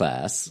base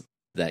class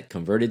that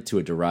converted to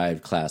a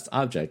derived class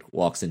object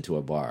walks into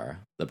a bar.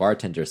 The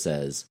bartender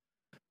says,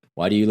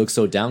 "Why do you look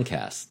so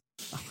downcast?"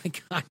 Oh my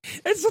god,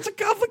 it's such a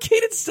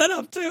complicated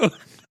setup too.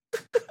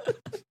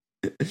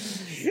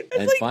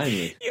 And like,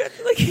 finally, you have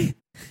to, like,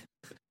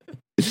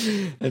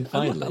 and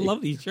finally, I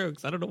love these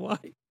jokes. I don't know why.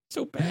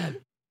 So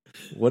bad.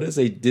 what is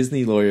a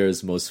Disney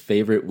lawyer's most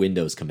favorite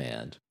Windows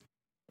command?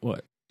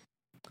 What?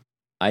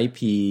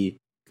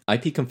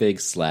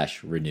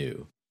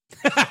 ipconfig/renew.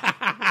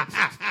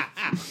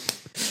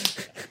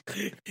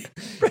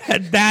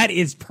 Brad, that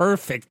is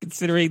perfect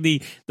considering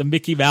the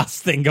Mickey Mouse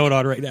thing going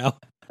on right now.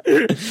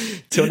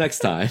 Till next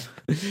time,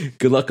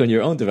 good luck on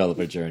your own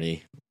developer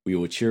journey. We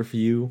will cheer for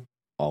you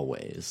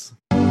always.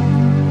 We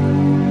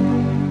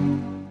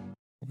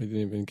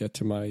didn't even get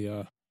to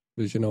my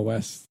Vision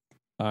OS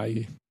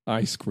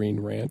iScreen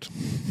rant.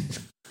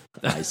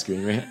 Ice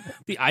cream rant.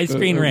 The ice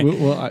cream rant.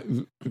 Well,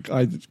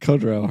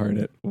 Codrell heard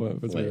it when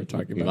we were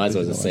talking We about might as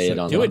well Vision just say OS. it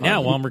on. Do it now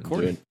on- while I'm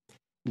recording.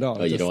 No,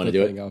 Oh, you just don't wanna the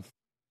do it? thing of-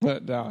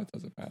 But no, it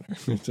doesn't matter.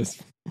 It's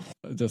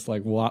just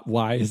like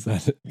why is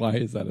that? Why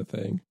is that a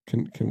thing?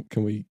 Can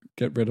we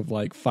get rid of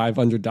like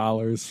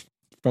 $500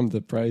 from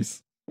the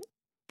price?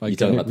 By You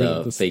talking getting about rid of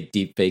the this- fake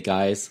deep fake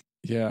eyes?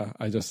 Yeah,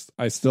 I can't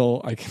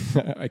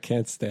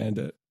stand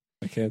it.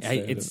 I can't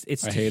stand It's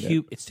it. I to hate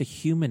it. it's to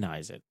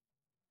humanize it.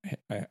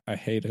 I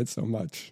hate it so much.